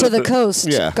to the Coast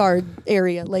Guard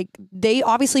area. Like, they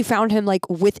obviously found him, like,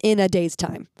 within a day's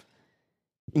time.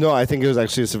 No, I think it was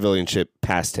actually a civilian ship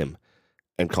passed him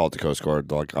and called the Coast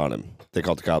Guard, like, on him. They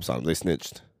called the cops on him. They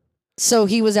snitched. So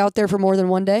he was out there for more than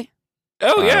one day?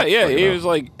 Oh, yeah. He was,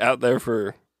 like, out there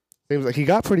for... Seems like he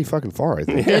got pretty fucking far, I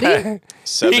think. Did he?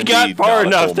 He got far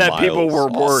enough that people were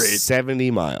worried.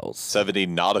 70 miles. 70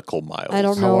 nautical miles. I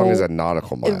don't know. How long is a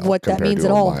nautical mile? What that means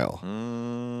at all.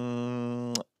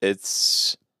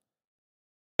 It's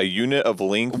a unit of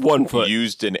length 1 foot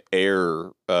used in air.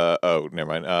 Oh, never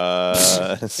mind. Like,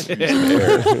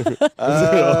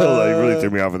 really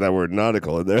threw me off with that word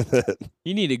nautical in there.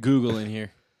 You need a Google in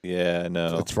here. Yeah,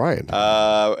 no. That's Ryan.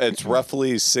 It's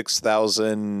roughly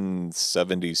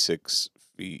 6,076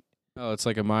 feet. Oh, it's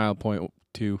like a mile point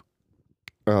 2.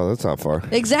 Oh, that's not far.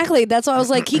 Exactly. That's why I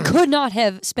was like, he could not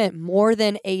have spent more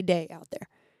than a day out there.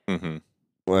 Mm-hmm.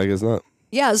 Well, I guess not.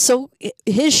 Yeah, so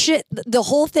his shit, the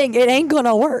whole thing, it ain't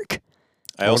gonna work.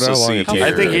 I also see here,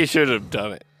 I think he should have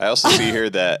done it. I also see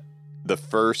here that the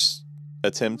first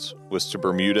attempt was to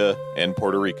Bermuda and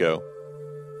Puerto Rico.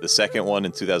 The second one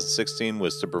in 2016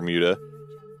 was to Bermuda.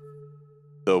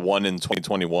 The one in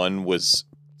 2021 was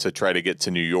to try to get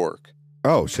to New York.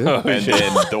 Oh, shit. Oh, And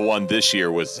then the one this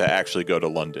year was to actually go to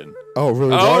London. Oh,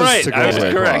 really? Oh, was right. to go I was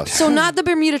right correct. across. So not the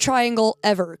Bermuda Triangle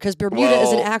ever, because Bermuda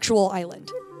is an actual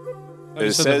island.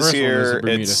 It says here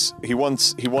he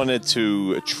wanted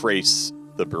to trace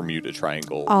the Bermuda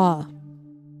Triangle. Ah,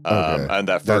 Okay. And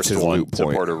that That's first his one loop to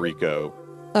point. Puerto Rico.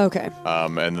 okay.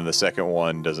 And then the second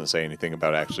one doesn't say anything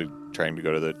about actually trying to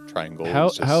go to the triangle. How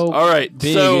It's just- how All right,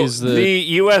 big so is the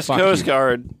U.S. Fuck Coast you.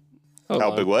 Guard... Hold how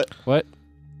on. big what? what?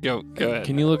 Go ahead.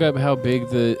 Can you look up how big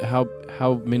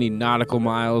how many nautical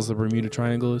miles the Bermuda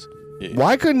Triangle is?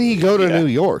 Why couldn't he go to Yeah. New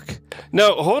York?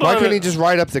 No, hold Why on. couldn't he just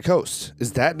ride up the coast?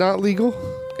 Is that not legal?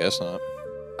 Guess not.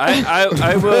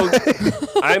 I will...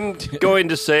 I'm going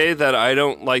to say that I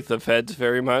don't like the feds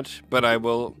very much, but I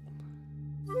will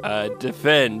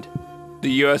defend the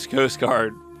U.S. Coast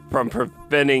Guard from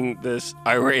preventing this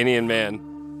Iranian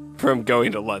man from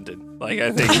going to London. Like,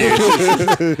 I think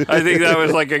I think that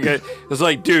was like a good... It's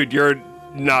like, dude, you're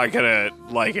not going to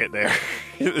like it there.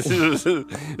 This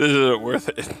isn't worth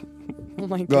it. Oh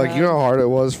my god. Like, you know how hard it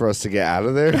was for us to get out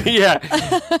of there? Yeah.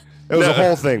 It was a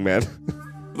whole thing, man.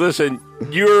 Listen,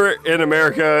 you're in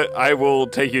America. I will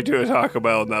take you to a Taco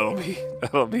Bell, and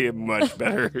that'll be a much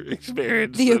better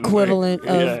experience. the than, equivalent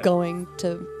like, of going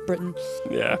to Britain.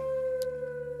 Yeah.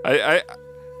 I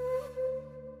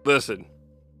listen.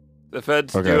 The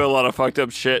feds Okay. do a lot of fucked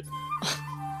up shit.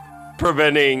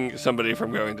 Preventing somebody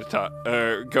from going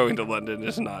to London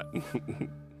is not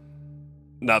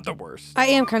the worst. I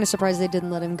am kind of surprised they didn't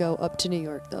let him go up to New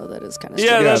York, though. That is kind of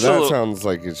Yeah, Yeah, that's a that little- sounds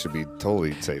like it should be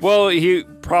totally safe. Well, he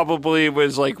probably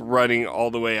was like running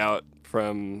all the way out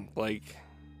from like.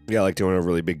 Yeah, like doing a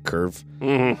really big curve.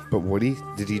 Mm-hmm. But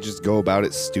did he just go about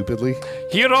it stupidly?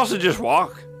 He could also just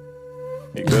walk.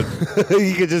 You could.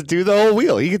 He could just do the whole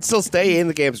wheel. He could still stay in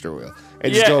the hamster wheel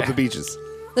and just Yeah. go up the beaches.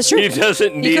 That's true. He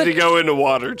doesn't need could- to go into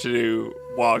water to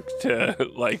walk to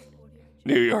like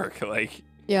New York. Like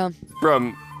Yeah.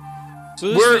 from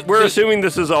So we're assuming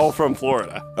this is all from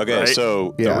Florida. Okay, right?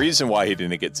 so Yeah. the reason why he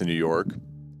didn't get to New York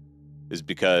is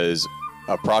because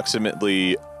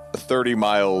approximately 30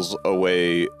 miles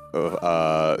away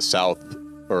south,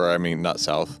 or I mean not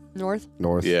south, North.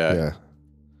 North. Yeah.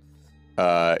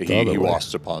 The he other way.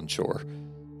 lost upon shore.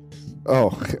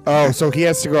 Oh, so he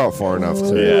has to go out far enough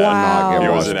to Yeah. not Wow. get He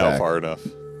washed wasn't out back. far enough.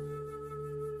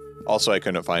 Also, I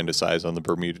couldn't find a size on the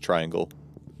Bermuda Triangle.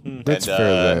 That's And,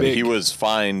 fair. Then. he was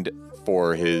fined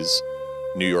for his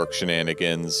New York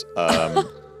shenanigans.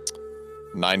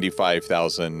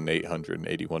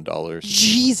 $95,881.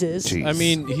 Jesus. Jeez. I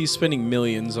mean, he's spending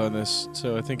millions on this,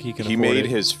 so I think he can He afford made it.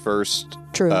 his first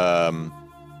True.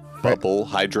 bubble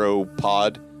hydro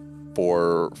pod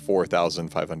for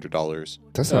 $4,500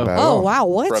 That's not bad. at Oh all. wow!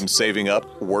 What? from saving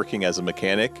up, working as a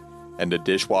mechanic, and a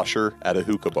dishwasher at a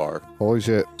hookah bar. Holy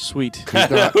shit. Sweet. He's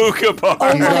not, Hookah bar.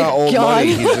 Oh he's my not old God.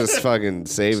 money. He's just fucking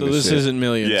saving So the this shit. isn't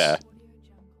millions. Yeah.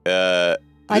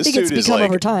 I This think it's dude is, become like,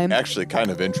 over time. Actually, kind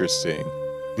of interesting.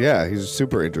 Yeah, he's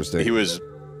super interesting. He was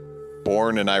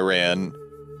born in Iran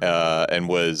and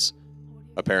was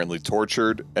apparently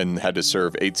tortured and had to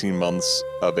serve 18 months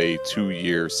of a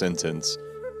 2-year sentence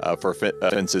for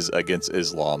offenses against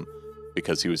Islam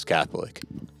because he was Catholic.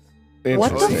 What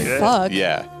the Interesting. fuck?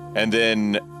 Yeah. And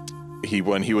then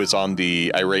when he was on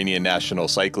the Iranian national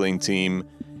cycling team,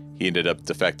 he ended up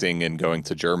defecting and going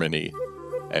to Germany,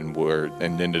 and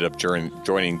ended up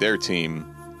joining their team,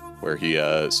 where he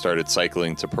started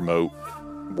cycling to promote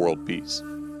world peace.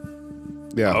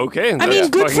 Yeah. Okay. I mean,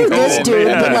 good for this dude,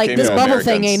 but like Came this to bubble America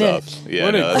thing and ain't stuff. it. Yeah,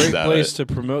 what no, a that's great not place it. to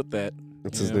promote that.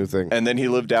 It's you his know? new thing. And then he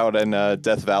lived out in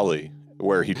Death Valley,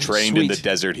 where he trained in the Sweet.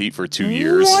 desert heat for 2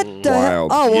 years. What the hell?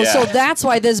 Wild. Oh, well, Yeah. so that's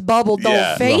why this bubble don't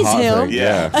Yeah. The phase hot him. thing.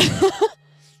 Yeah.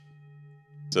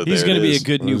 So He's there going to it be a is.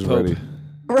 good new Who's pope. ready?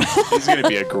 He's going to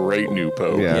be a great new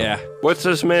pope. Yeah. What's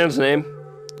this man's name?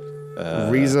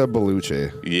 Reza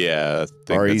Baluchi. Yeah, I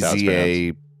think that's how it's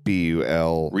pronounced.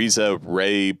 REZABUL. Reza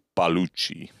Ray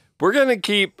Baluchi. We're gonna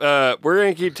keep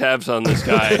tabs on this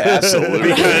guy. Absolutely.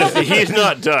 Because he's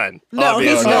not done. No,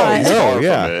 he's obviously. not. No, Far from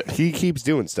yeah. it. He keeps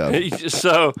doing stuff.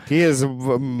 So He is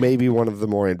maybe one of the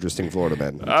more interesting Florida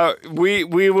men. we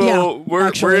will Yeah, we're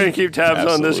actually. gonna keep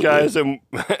tabs on this Absolutely.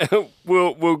 guys, and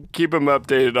we'll keep him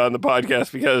updated on the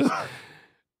podcast, because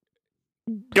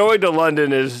going to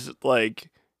London is like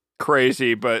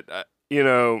crazy, but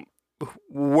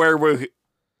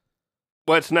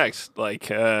what's next? Like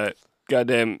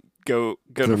goddamn go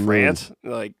The to moon. France?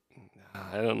 Like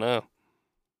I don't know.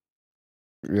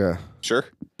 Yeah. Sure.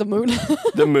 The moon.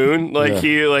 The moon, like Yeah.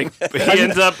 he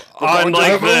ends up on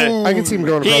like the. I can see him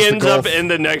going across He the ends up Gulf. in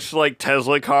the next like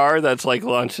Tesla car that's like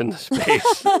launched into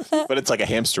space. But it's like a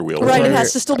hamster wheel. Right, it Right.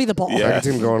 has to still be the ball. Yeah. I can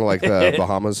see him going to like the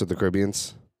Bahamas or the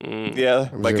Caribbeans. Mm. Yeah,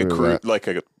 I'm like a assuming cruise, that. like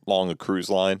a long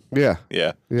cruise line. Yeah.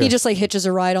 Yeah. Yeah. He just like hitches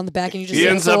a ride on the back, and you just He see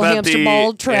ends this up little at hamster the ball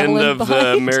end traveling of the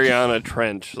behind. Mariana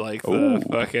Trench, like the Ooh.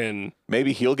 fucking.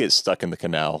 Maybe he'll get stuck in the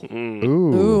canal. Mm.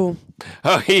 Ooh. Ooh,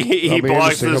 Oh, he That'll be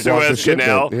blocks interesting the to block Suez shipment.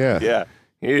 Canal. Yeah. Yeah.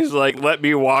 He's like, "Let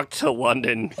me walk to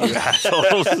London, you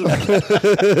assholes!"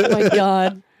 oh my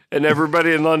god. And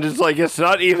everybody in London's like, "It's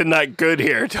not even that good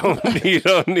here. You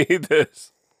don't need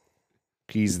this."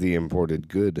 He's the imported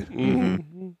good.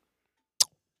 Mhm.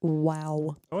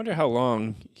 Wow. I wonder how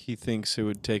long he thinks it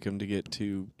would take him to get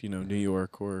to, New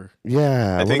York or.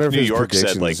 Yeah. I think wonder if New his York said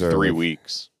like predictions are 3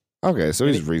 weeks. Okay, so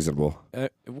he's reasonable.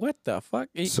 What the fuck?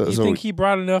 You So- think he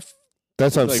brought enough?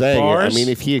 That's what I'm Like saying. bars? I mean,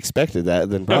 if he expected that,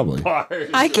 then probably. Bars.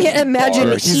 I can't imagine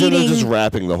Or he's in there eating just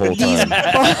rapping the whole these. time.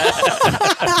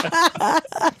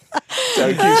 That's how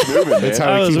he keeps moving, That's man.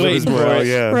 how I he was keeps up his waiting for morale. it.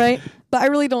 Yeah. Right? But I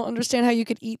really don't understand how you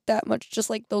could eat that much, just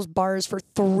like those bars for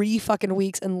 3 fucking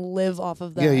weeks and live off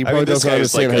of that. Yeah, he I probably mean, this doesn't guy's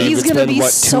understand like how a- you He's could gonna spend, be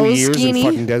what, so 2 years skinny. in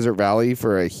fucking Desert Valley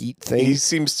for a heat thing? He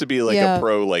seems to be like Yeah. a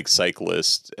pro like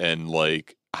cyclist and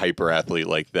like hyper athlete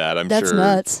like that. I'm That's sure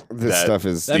nuts. This that- stuff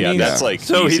is... That yeah, means- that's like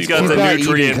So he's easy got for the him. not eating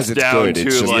nutrients 'cause it's down good. It's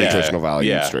to just like. nutritional value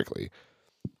yeah. strictly.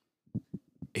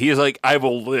 He's like, I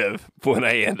will live when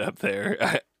I end up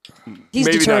there. He's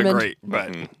Maybe determined. not great,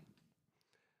 but Mhm.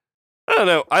 I don't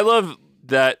know. I love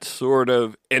that sort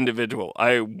of individual.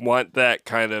 I want that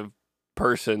kind of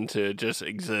person to just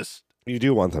exist You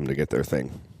do want them to get their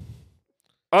thing.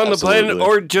 on the planet, Absolutely.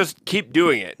 or just keep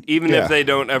doing it, even Yeah. if they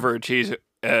don't ever achieve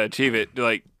it.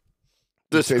 Like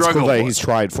the It's struggle. cool that for he's it.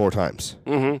 tried 4 times.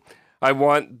 I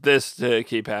want this to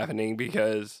keep happening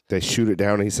because, They shoot it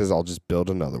down and he says, I'll just build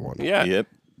another one. yeah, Yep.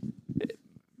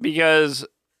 because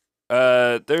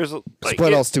there's like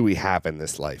what else do we have in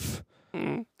this life?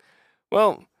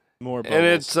 well, More and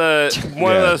it's one of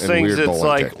Yeah, those and things. weird It's bowling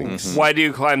like, techniques. why do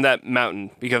you climb that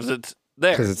mountain? Because it's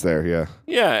there. Because it's there, yeah.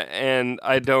 Yeah, and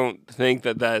I don't think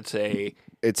that that's a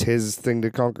It's his thing to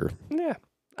conquer. yeah.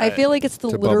 I feel like it's the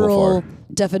To bubble literal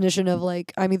fart. definition of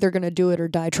like, I'm either going to do it or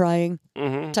die trying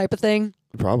Mm-hmm. type of thing.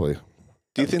 Probably.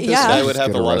 Do you think this Yeah. guy Just would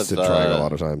have Get a lot arrested of? trying a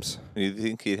lot of times. Do you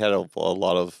think he had a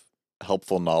lot of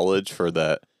helpful knowledge for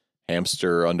that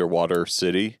hamster underwater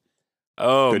city?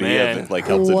 Oh Could he man, have like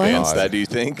helped What? advance that? Do you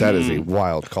think? That is a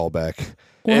wild callback.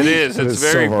 it is. It It's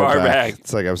is very so far back.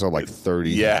 It's like episode like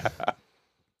 30. Yeah.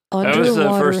 That was the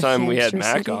Underwater first time we had hamster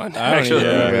Mac city. on. I don't Actually,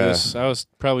 even remember Yeah. this. I was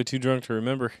probably too drunk to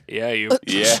remember. yeah, you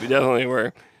Yeah. you definitely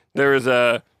were. There was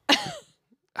a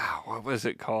what was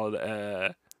it called?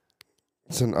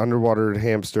 It's an underwater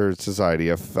hamster society,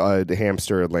 a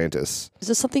hamster Atlantis. Is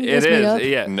this something you It guys made up? is.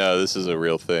 Yeah. No, this is a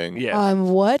real thing. Yeah.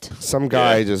 What? Some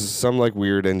guy, just some like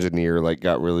weird engineer, like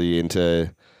got really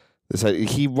into this.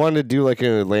 He wanted to do like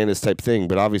an Atlantis type thing,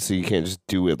 but obviously you can't just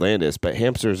do Atlantis. But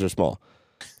hamsters are small,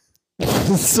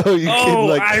 so you can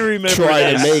like I remember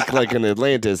try this. to make like an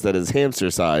Atlantis that is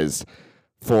hamster sized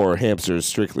for hamsters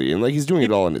strictly, and like he's doing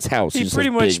it all in his house. He He just pretty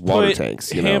has much big water put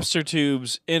tanks, you know. hamster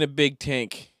tubes in a big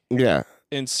tank Yeah.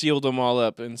 and sealed them all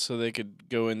up, and so they could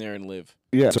go in there and live.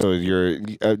 Yeah. So you're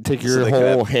take So your they could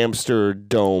whole have- hamster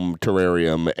dome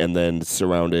terrarium and then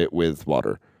surround it with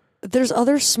water. There's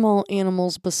other small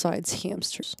animals besides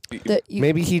hamsters that you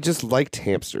Maybe he just liked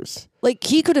hamsters. like.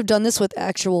 He could have done this with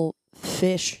actual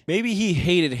fish. Maybe he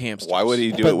hated hamsters. Why would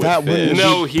he do But it with that wouldn't fish?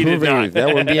 No, he did proving- not. That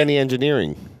wouldn't be any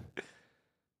engineering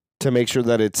to make sure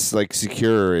that it's like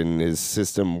secure and his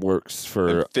system works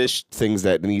for And fish. things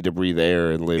that need to breathe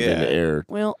air and live in Yeah. the air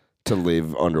Well, to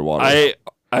live underwater.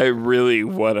 I really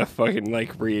want to fucking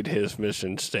like read his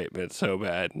mission statement so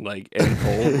bad, like in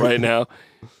full right now.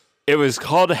 It was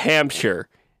called Hampshire,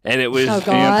 and it was oh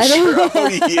god, Oh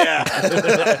yeah.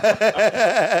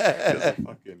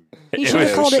 he It should have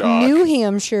was called it shock. New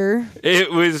Hampshire.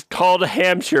 It was called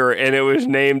Hampshire, and it was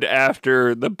named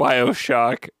after the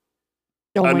BioShock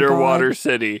Oh my underwater God.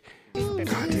 city.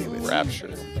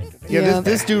 Rapture. Yeah,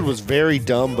 this dude was very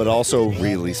dumb, but also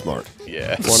really smart.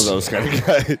 Yeah. One of those kind of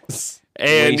guys.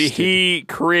 And Wasted. he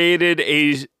created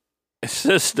a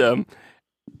system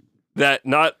that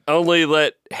not only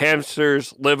let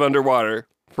hamsters live underwater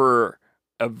for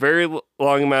a very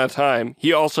long amount of time,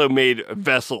 he also made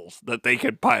vessels that they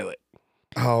could pilot.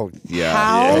 Oh, yeah.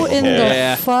 How in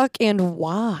Yeah. the fuck and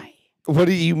why? What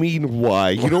do you mean, why?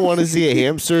 You don't want to see a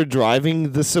hamster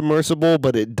driving the submersible,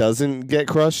 but it doesn't get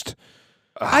crushed?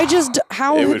 I just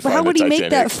how It would how find would the he make that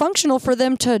Titanic. functional for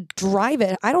them to drive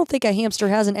it? I don't think a hamster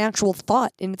has an actual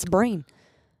thought in its brain.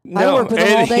 I work with them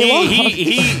and all day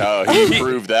long. He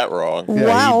proved that wrong. Yeah,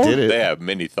 Wow. he did it. They have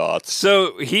many thoughts.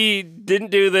 So he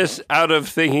didn't do this out of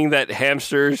thinking that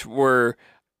hamsters were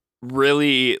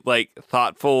really like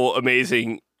thoughtful,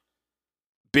 amazing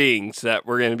beings that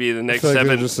were going to be the I next feel like they're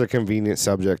seven. just a convenient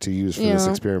subject to use for this Yeah.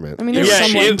 experiment. I mean, there's Yeah,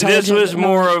 somewhat this intelligent, was but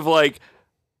more not, of like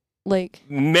like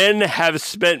men have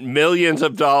spent millions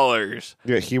of dollars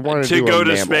Yeah, he wanted to do go a to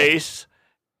mammal. space.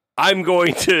 I'm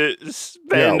going to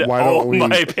spend Yeah, why don't all we-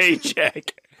 my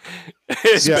paycheck.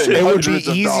 Yeah, it would be hundreds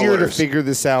of easier to dollars. figure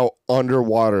this out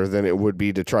underwater than it would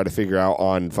be to try to figure out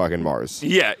on fucking Mars.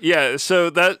 Yeah. So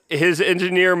that his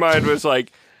engineer mind was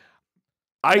like,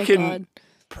 I my can God.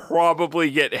 probably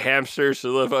get hamsters to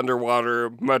live underwater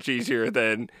much easier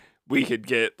than we could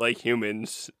get like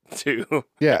humans to.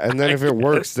 Yeah, and then if it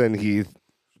works, then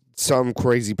some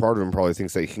crazy part of him probably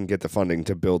thinks that he can get the funding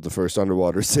to build the first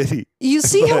underwater city. You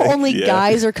see how only Yeah.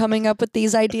 guys are coming up with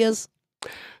these ideas?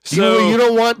 So you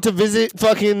don't want to visit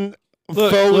fucking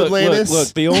Look, faux look, Atlantis? look,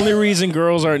 the only reason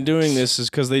girls aren't doing this is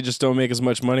because they just don't make as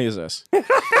much money as us.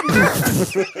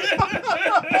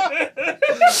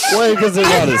 Well, because they're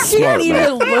not as smart, Can't man.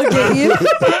 even look at you.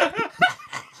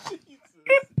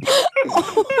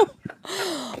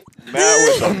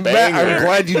 Matt with a Matt, banger. I'm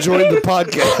glad you joined the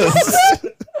podcast.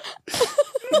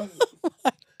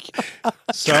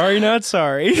 Sorry, not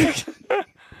sorry.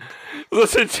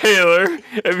 listen, Taylor,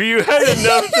 if you had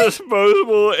enough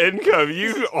disposable income,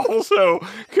 you also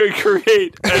could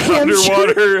create an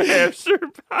underwater hamster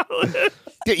palace.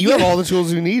 Yeah, you have all the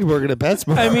tools you need working at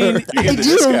PetSmart. I mean, You I get the do.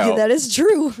 discount. That is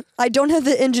true. I don't have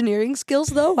the engineering skills,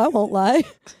 though. I won't lie.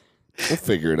 we'll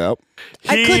figure it out.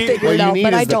 I could figure what it you out, need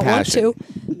but is I the don't want passion. to.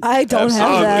 I don't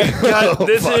have Oh, that. God, Oh,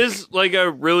 this fuck. is like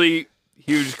a really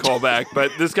huge callback,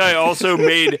 but this guy also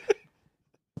made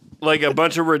like a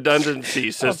bunch of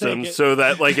redundancy systems it. so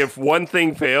that like if one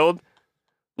thing failed,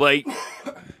 like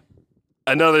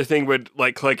another thing would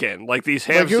like click in. Like these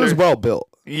Like, it hamsters. was well built.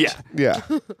 Yeah. Yeah.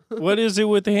 what is it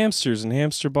with the hamsters and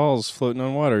hamster balls floating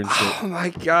on water and shit? Oh my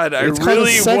God. I It's kind of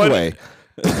really a want segue.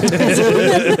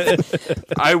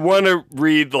 I want to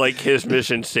read like his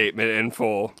mission statement in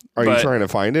full. Are you but trying to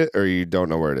find it or you don't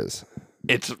know where it is?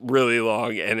 It's really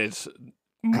long and it's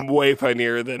way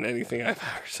funnier than anything I've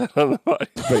ever said on the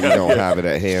podcast. But you don't have it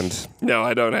at hand. No,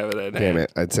 I don't have it at Damn hand.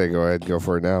 it. I'd say go ahead and go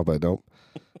for it now, but don't.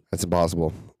 That's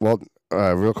impossible. Well,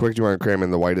 real quick, do you want to cram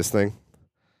in the whitest thing?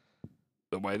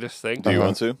 The whitest thing. Do you Uh-huh.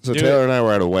 want to? So Do Taylor and I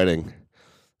were at a wedding,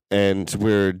 and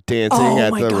we're dancing Oh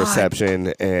at my the God.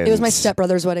 reception. And It was my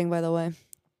stepbrother's wedding, by the way.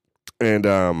 And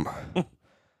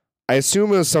I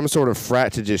assume it was some sort of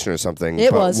frat tradition or something.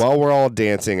 It but was. While we're all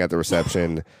dancing at the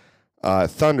reception,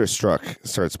 Thunderstruck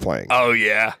starts playing. Oh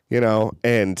yeah. You know,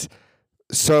 and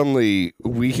suddenly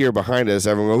we hear behind us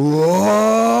everyone go,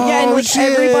 "Whoa!" Yeah, and like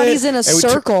shit!" everybody's in a And we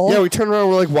circle. yeah, we turn around.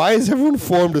 We're like, "Why has everyone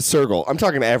formed a circle?" I'm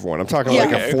talking to everyone. I'm talking like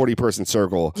Yeah. a 40-person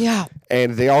circle. Yeah.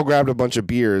 And they all grabbed a bunch of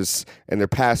beers and they're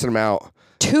passing them out.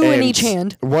 Two in And each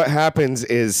hand. What happens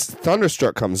is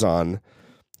Thunderstruck comes on.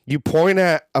 You point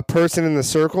at a person in the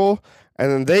circle, and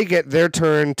then they get their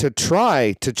turn to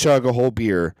try to chug a whole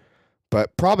beer,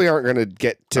 but probably aren't going to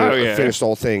get to Oh, yeah. finish the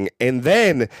whole thing. And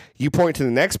then you point to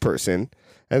the next person,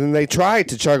 And then they try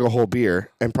to chug a whole beer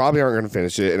and probably aren't going to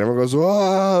finish it. And everyone goes,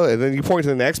 whoa. And then you point to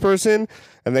the next person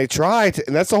and they try to,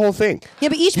 and that's the whole thing. Yeah,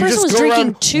 but each You person just was go drinking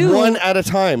around 2. one at a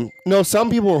time. No, some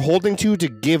people were holding 2 to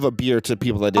give a beer to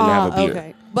people that didn't have a beer.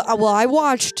 Okay. But well, I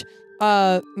watched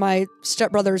my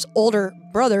stepbrother's older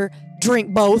brother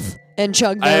drink both and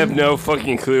chug them. I have no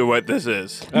fucking clue what this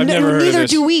is. I've never heard of Neither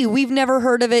this. do we. We've never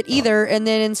heard of it either. And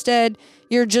then instead,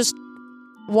 you're just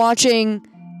watching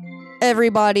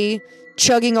everybody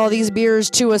chugging all these beers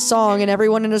to a song, and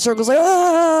everyone in a circle's like,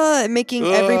 ah, making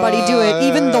everybody do it.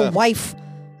 Even the wife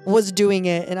was doing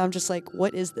it, and I'm just like,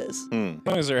 what is this? As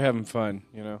long as they're having fun,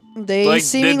 you know. They Like, did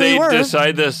seemingly they were.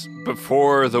 decide this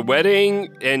before the wedding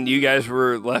and you guys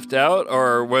were left out?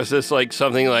 Or was this like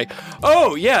something like,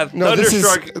 oh, yeah, No, this is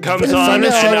Thunderstruck comes on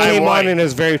Thunderstruck and I'm came white. on and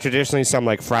is very traditionally some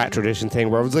like frat tradition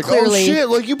thing where it was like, Clearly. oh shit,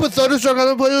 like you put Thunderstruck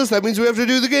on the playlist, that means we have to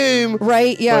do the game.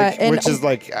 Right, yeah. Like, and which is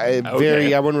like I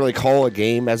wouldn't really call a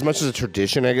game as much as a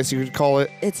tradition, I guess you could call it.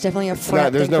 it's definitely a It's frat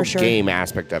not, there's thing no for sure. game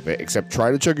aspect of it except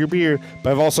try to chug your beer.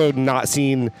 But I've also not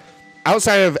seen,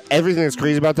 outside of everything that's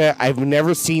crazy about that, I've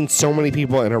never seen so many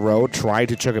people in a row try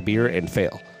to chug a beer and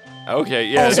fail. Okay,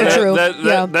 yeah, Also true,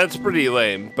 yeah. That's pretty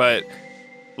lame. But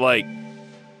like,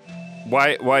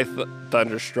 why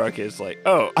Thunderstruck is like,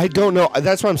 oh, I don't know.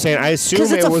 That's what I'm saying. I assume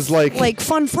Because it's it a was like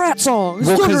fun frat song.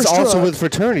 well, because also Thunderstruck. with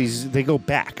fraternities, they go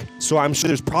back. So I'm sure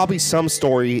there's probably some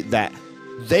story that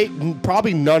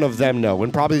probably none of them know,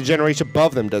 and probably the generation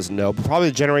above them doesn't know, but probably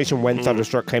the generation when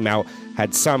Thunderstruck came out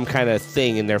had some kind of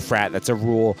thing in their frat that's a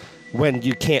rule when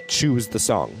you can't choose the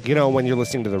song. You know, when you're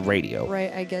listening to the radio.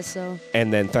 Right, I guess so.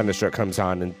 And then Thunderstruck comes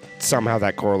on, and somehow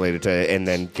that correlated to, and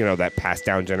then, you know, that passed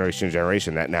down generation to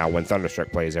generation that now when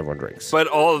Thunderstruck plays, everyone drinks. but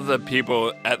all of the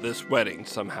people at this wedding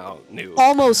somehow knew.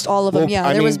 Almost all of them, Well, yeah.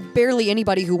 I There was mean- barely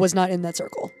anybody who was not in that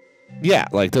circle. Yeah,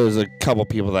 like there was a couple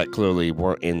people that clearly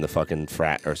weren't in the fucking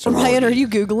frat or something. Ryan, are you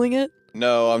Googling it?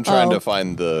 No, I'm trying Oh. to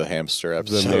find the hamster The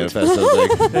episode.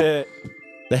 manifesto thing.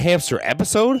 The hamster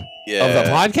episode Yeah. of the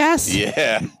podcast?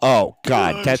 Yeah, Oh,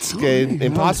 God, that's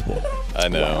impossible. I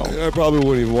know. I probably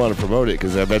wouldn't even want to promote it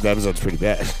because I bet that episode's pretty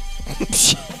bad.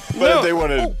 But if they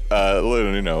wanted, a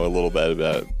little bit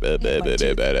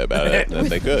about it, then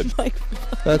they could. Like,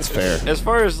 That's fair. As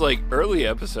far as like early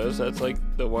episodes, that's like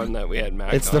the one that we had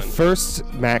Mac It's on. the first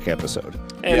Mac episode.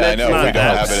 And Yeah, I that's know. not We don't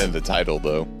bad. have it in the title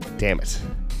though. Damn it.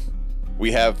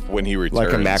 We have when he returns.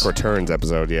 Like a Mac Returns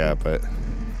episode, yeah, but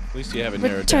At least you have it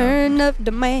narrowed down. Return of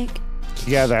the Mac.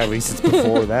 yeah, at least it's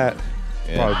before that.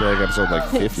 Yeah. Probably like episode like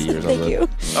 50 or something. Thank you.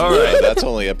 All Right, right, that's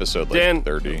only episode like Dan,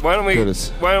 30. why don't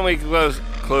Goodness. we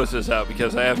close this out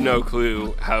because I have no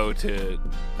clue how to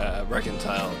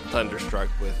reconcile Thunderstruck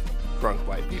with drunk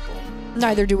white people.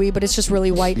 Neither do we, but it's just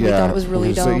really white, and we thought it was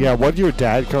really So, dumb. yeah, what did your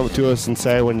dad come to us and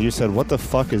say when you said, "What the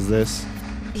fuck is this?"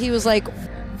 He was like,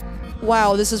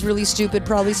 wow, this is really stupid,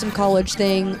 probably some college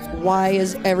thing. Why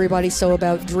is everybody so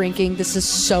about drinking? This is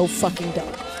so fucking dumb.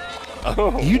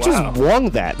 Oh, You wow. just wrong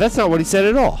that. That's not what he said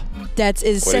at all. That's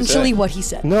essentially what he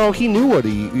said. No, he knew what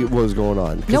was going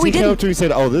on. 'Cause No, he came didn't. up to me and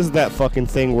said, "Oh, this is that fucking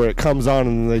thing where it comes on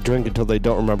and then they drink until they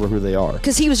don't remember who they are."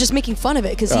 Because he was just making fun of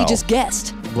it, because he Oh. just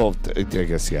guessed. Well, I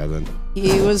guess yeah. Then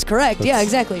He was correct. Yeah,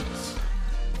 exactly.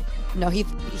 No, he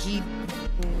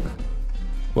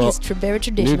well, he's very new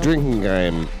traditional. drinking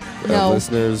game. No.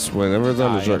 Listeners, whenever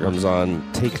Thunderstruck comes on,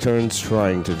 take turns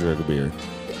trying to drink a beer.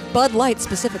 Bud Light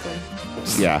specifically.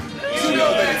 Yeah.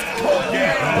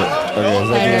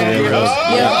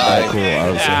 Yeah. Alright, cool. I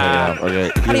was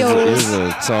okay. Here's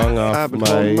a song off I've been my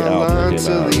holding my album line that came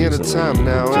till out the end of recently. time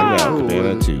now. Check it out, Ooh.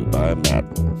 Banana 2 by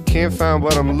Matt. Can't find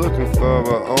what I'm looking for,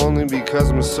 but only because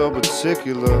I'm so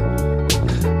particular.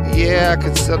 Yeah, I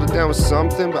could settle down with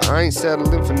something, but I ain't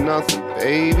settling for nothing,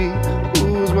 baby.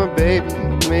 Who's my baby?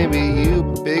 Maybe you,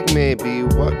 but big maybe.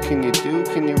 What can you do?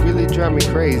 Can you really drive me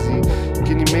crazy?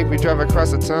 Can you make me drive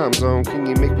across the time zone? Can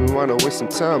you make me wanna waste some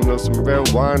time? Know some red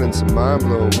wine and some mind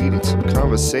blow, leading some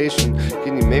conversation.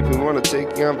 Can you make me wanna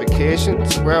take you on vacation?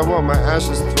 To where I want my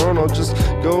ashes thrown, I'll just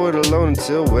go it alone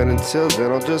until when? Until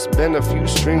then, I'll just bend a few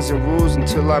strings and rules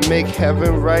until I make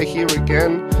heaven right here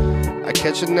again. I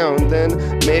catch it now and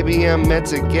then. Maybe I'm meant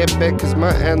to get back, cause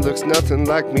my end looks nothing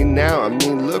like me now. I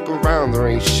mean, look around, there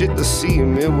ain't shit to see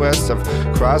in Midwest. I've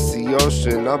crossed the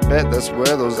ocean, I bet that's where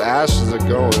those ashes are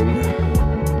going.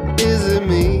 Is it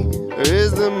me, or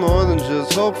is there more than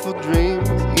just hopeful dreams?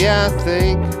 Yeah, I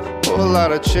think whole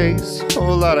lot of chase,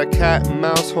 whole lot of cat and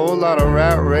mouse, whole lot of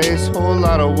rat race, whole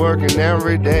lot of working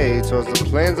every day towards the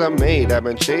plans I made. I've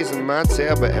been chasing my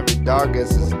tail, but every dog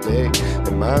gets his day,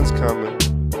 and mine's coming.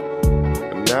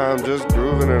 Now I'm just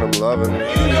grooving and I'm loving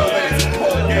it. You know that it's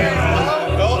Cold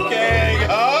Gang. Cold Gang.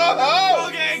 Oh,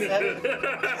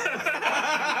 oh.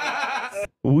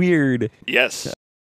 weird. Yes.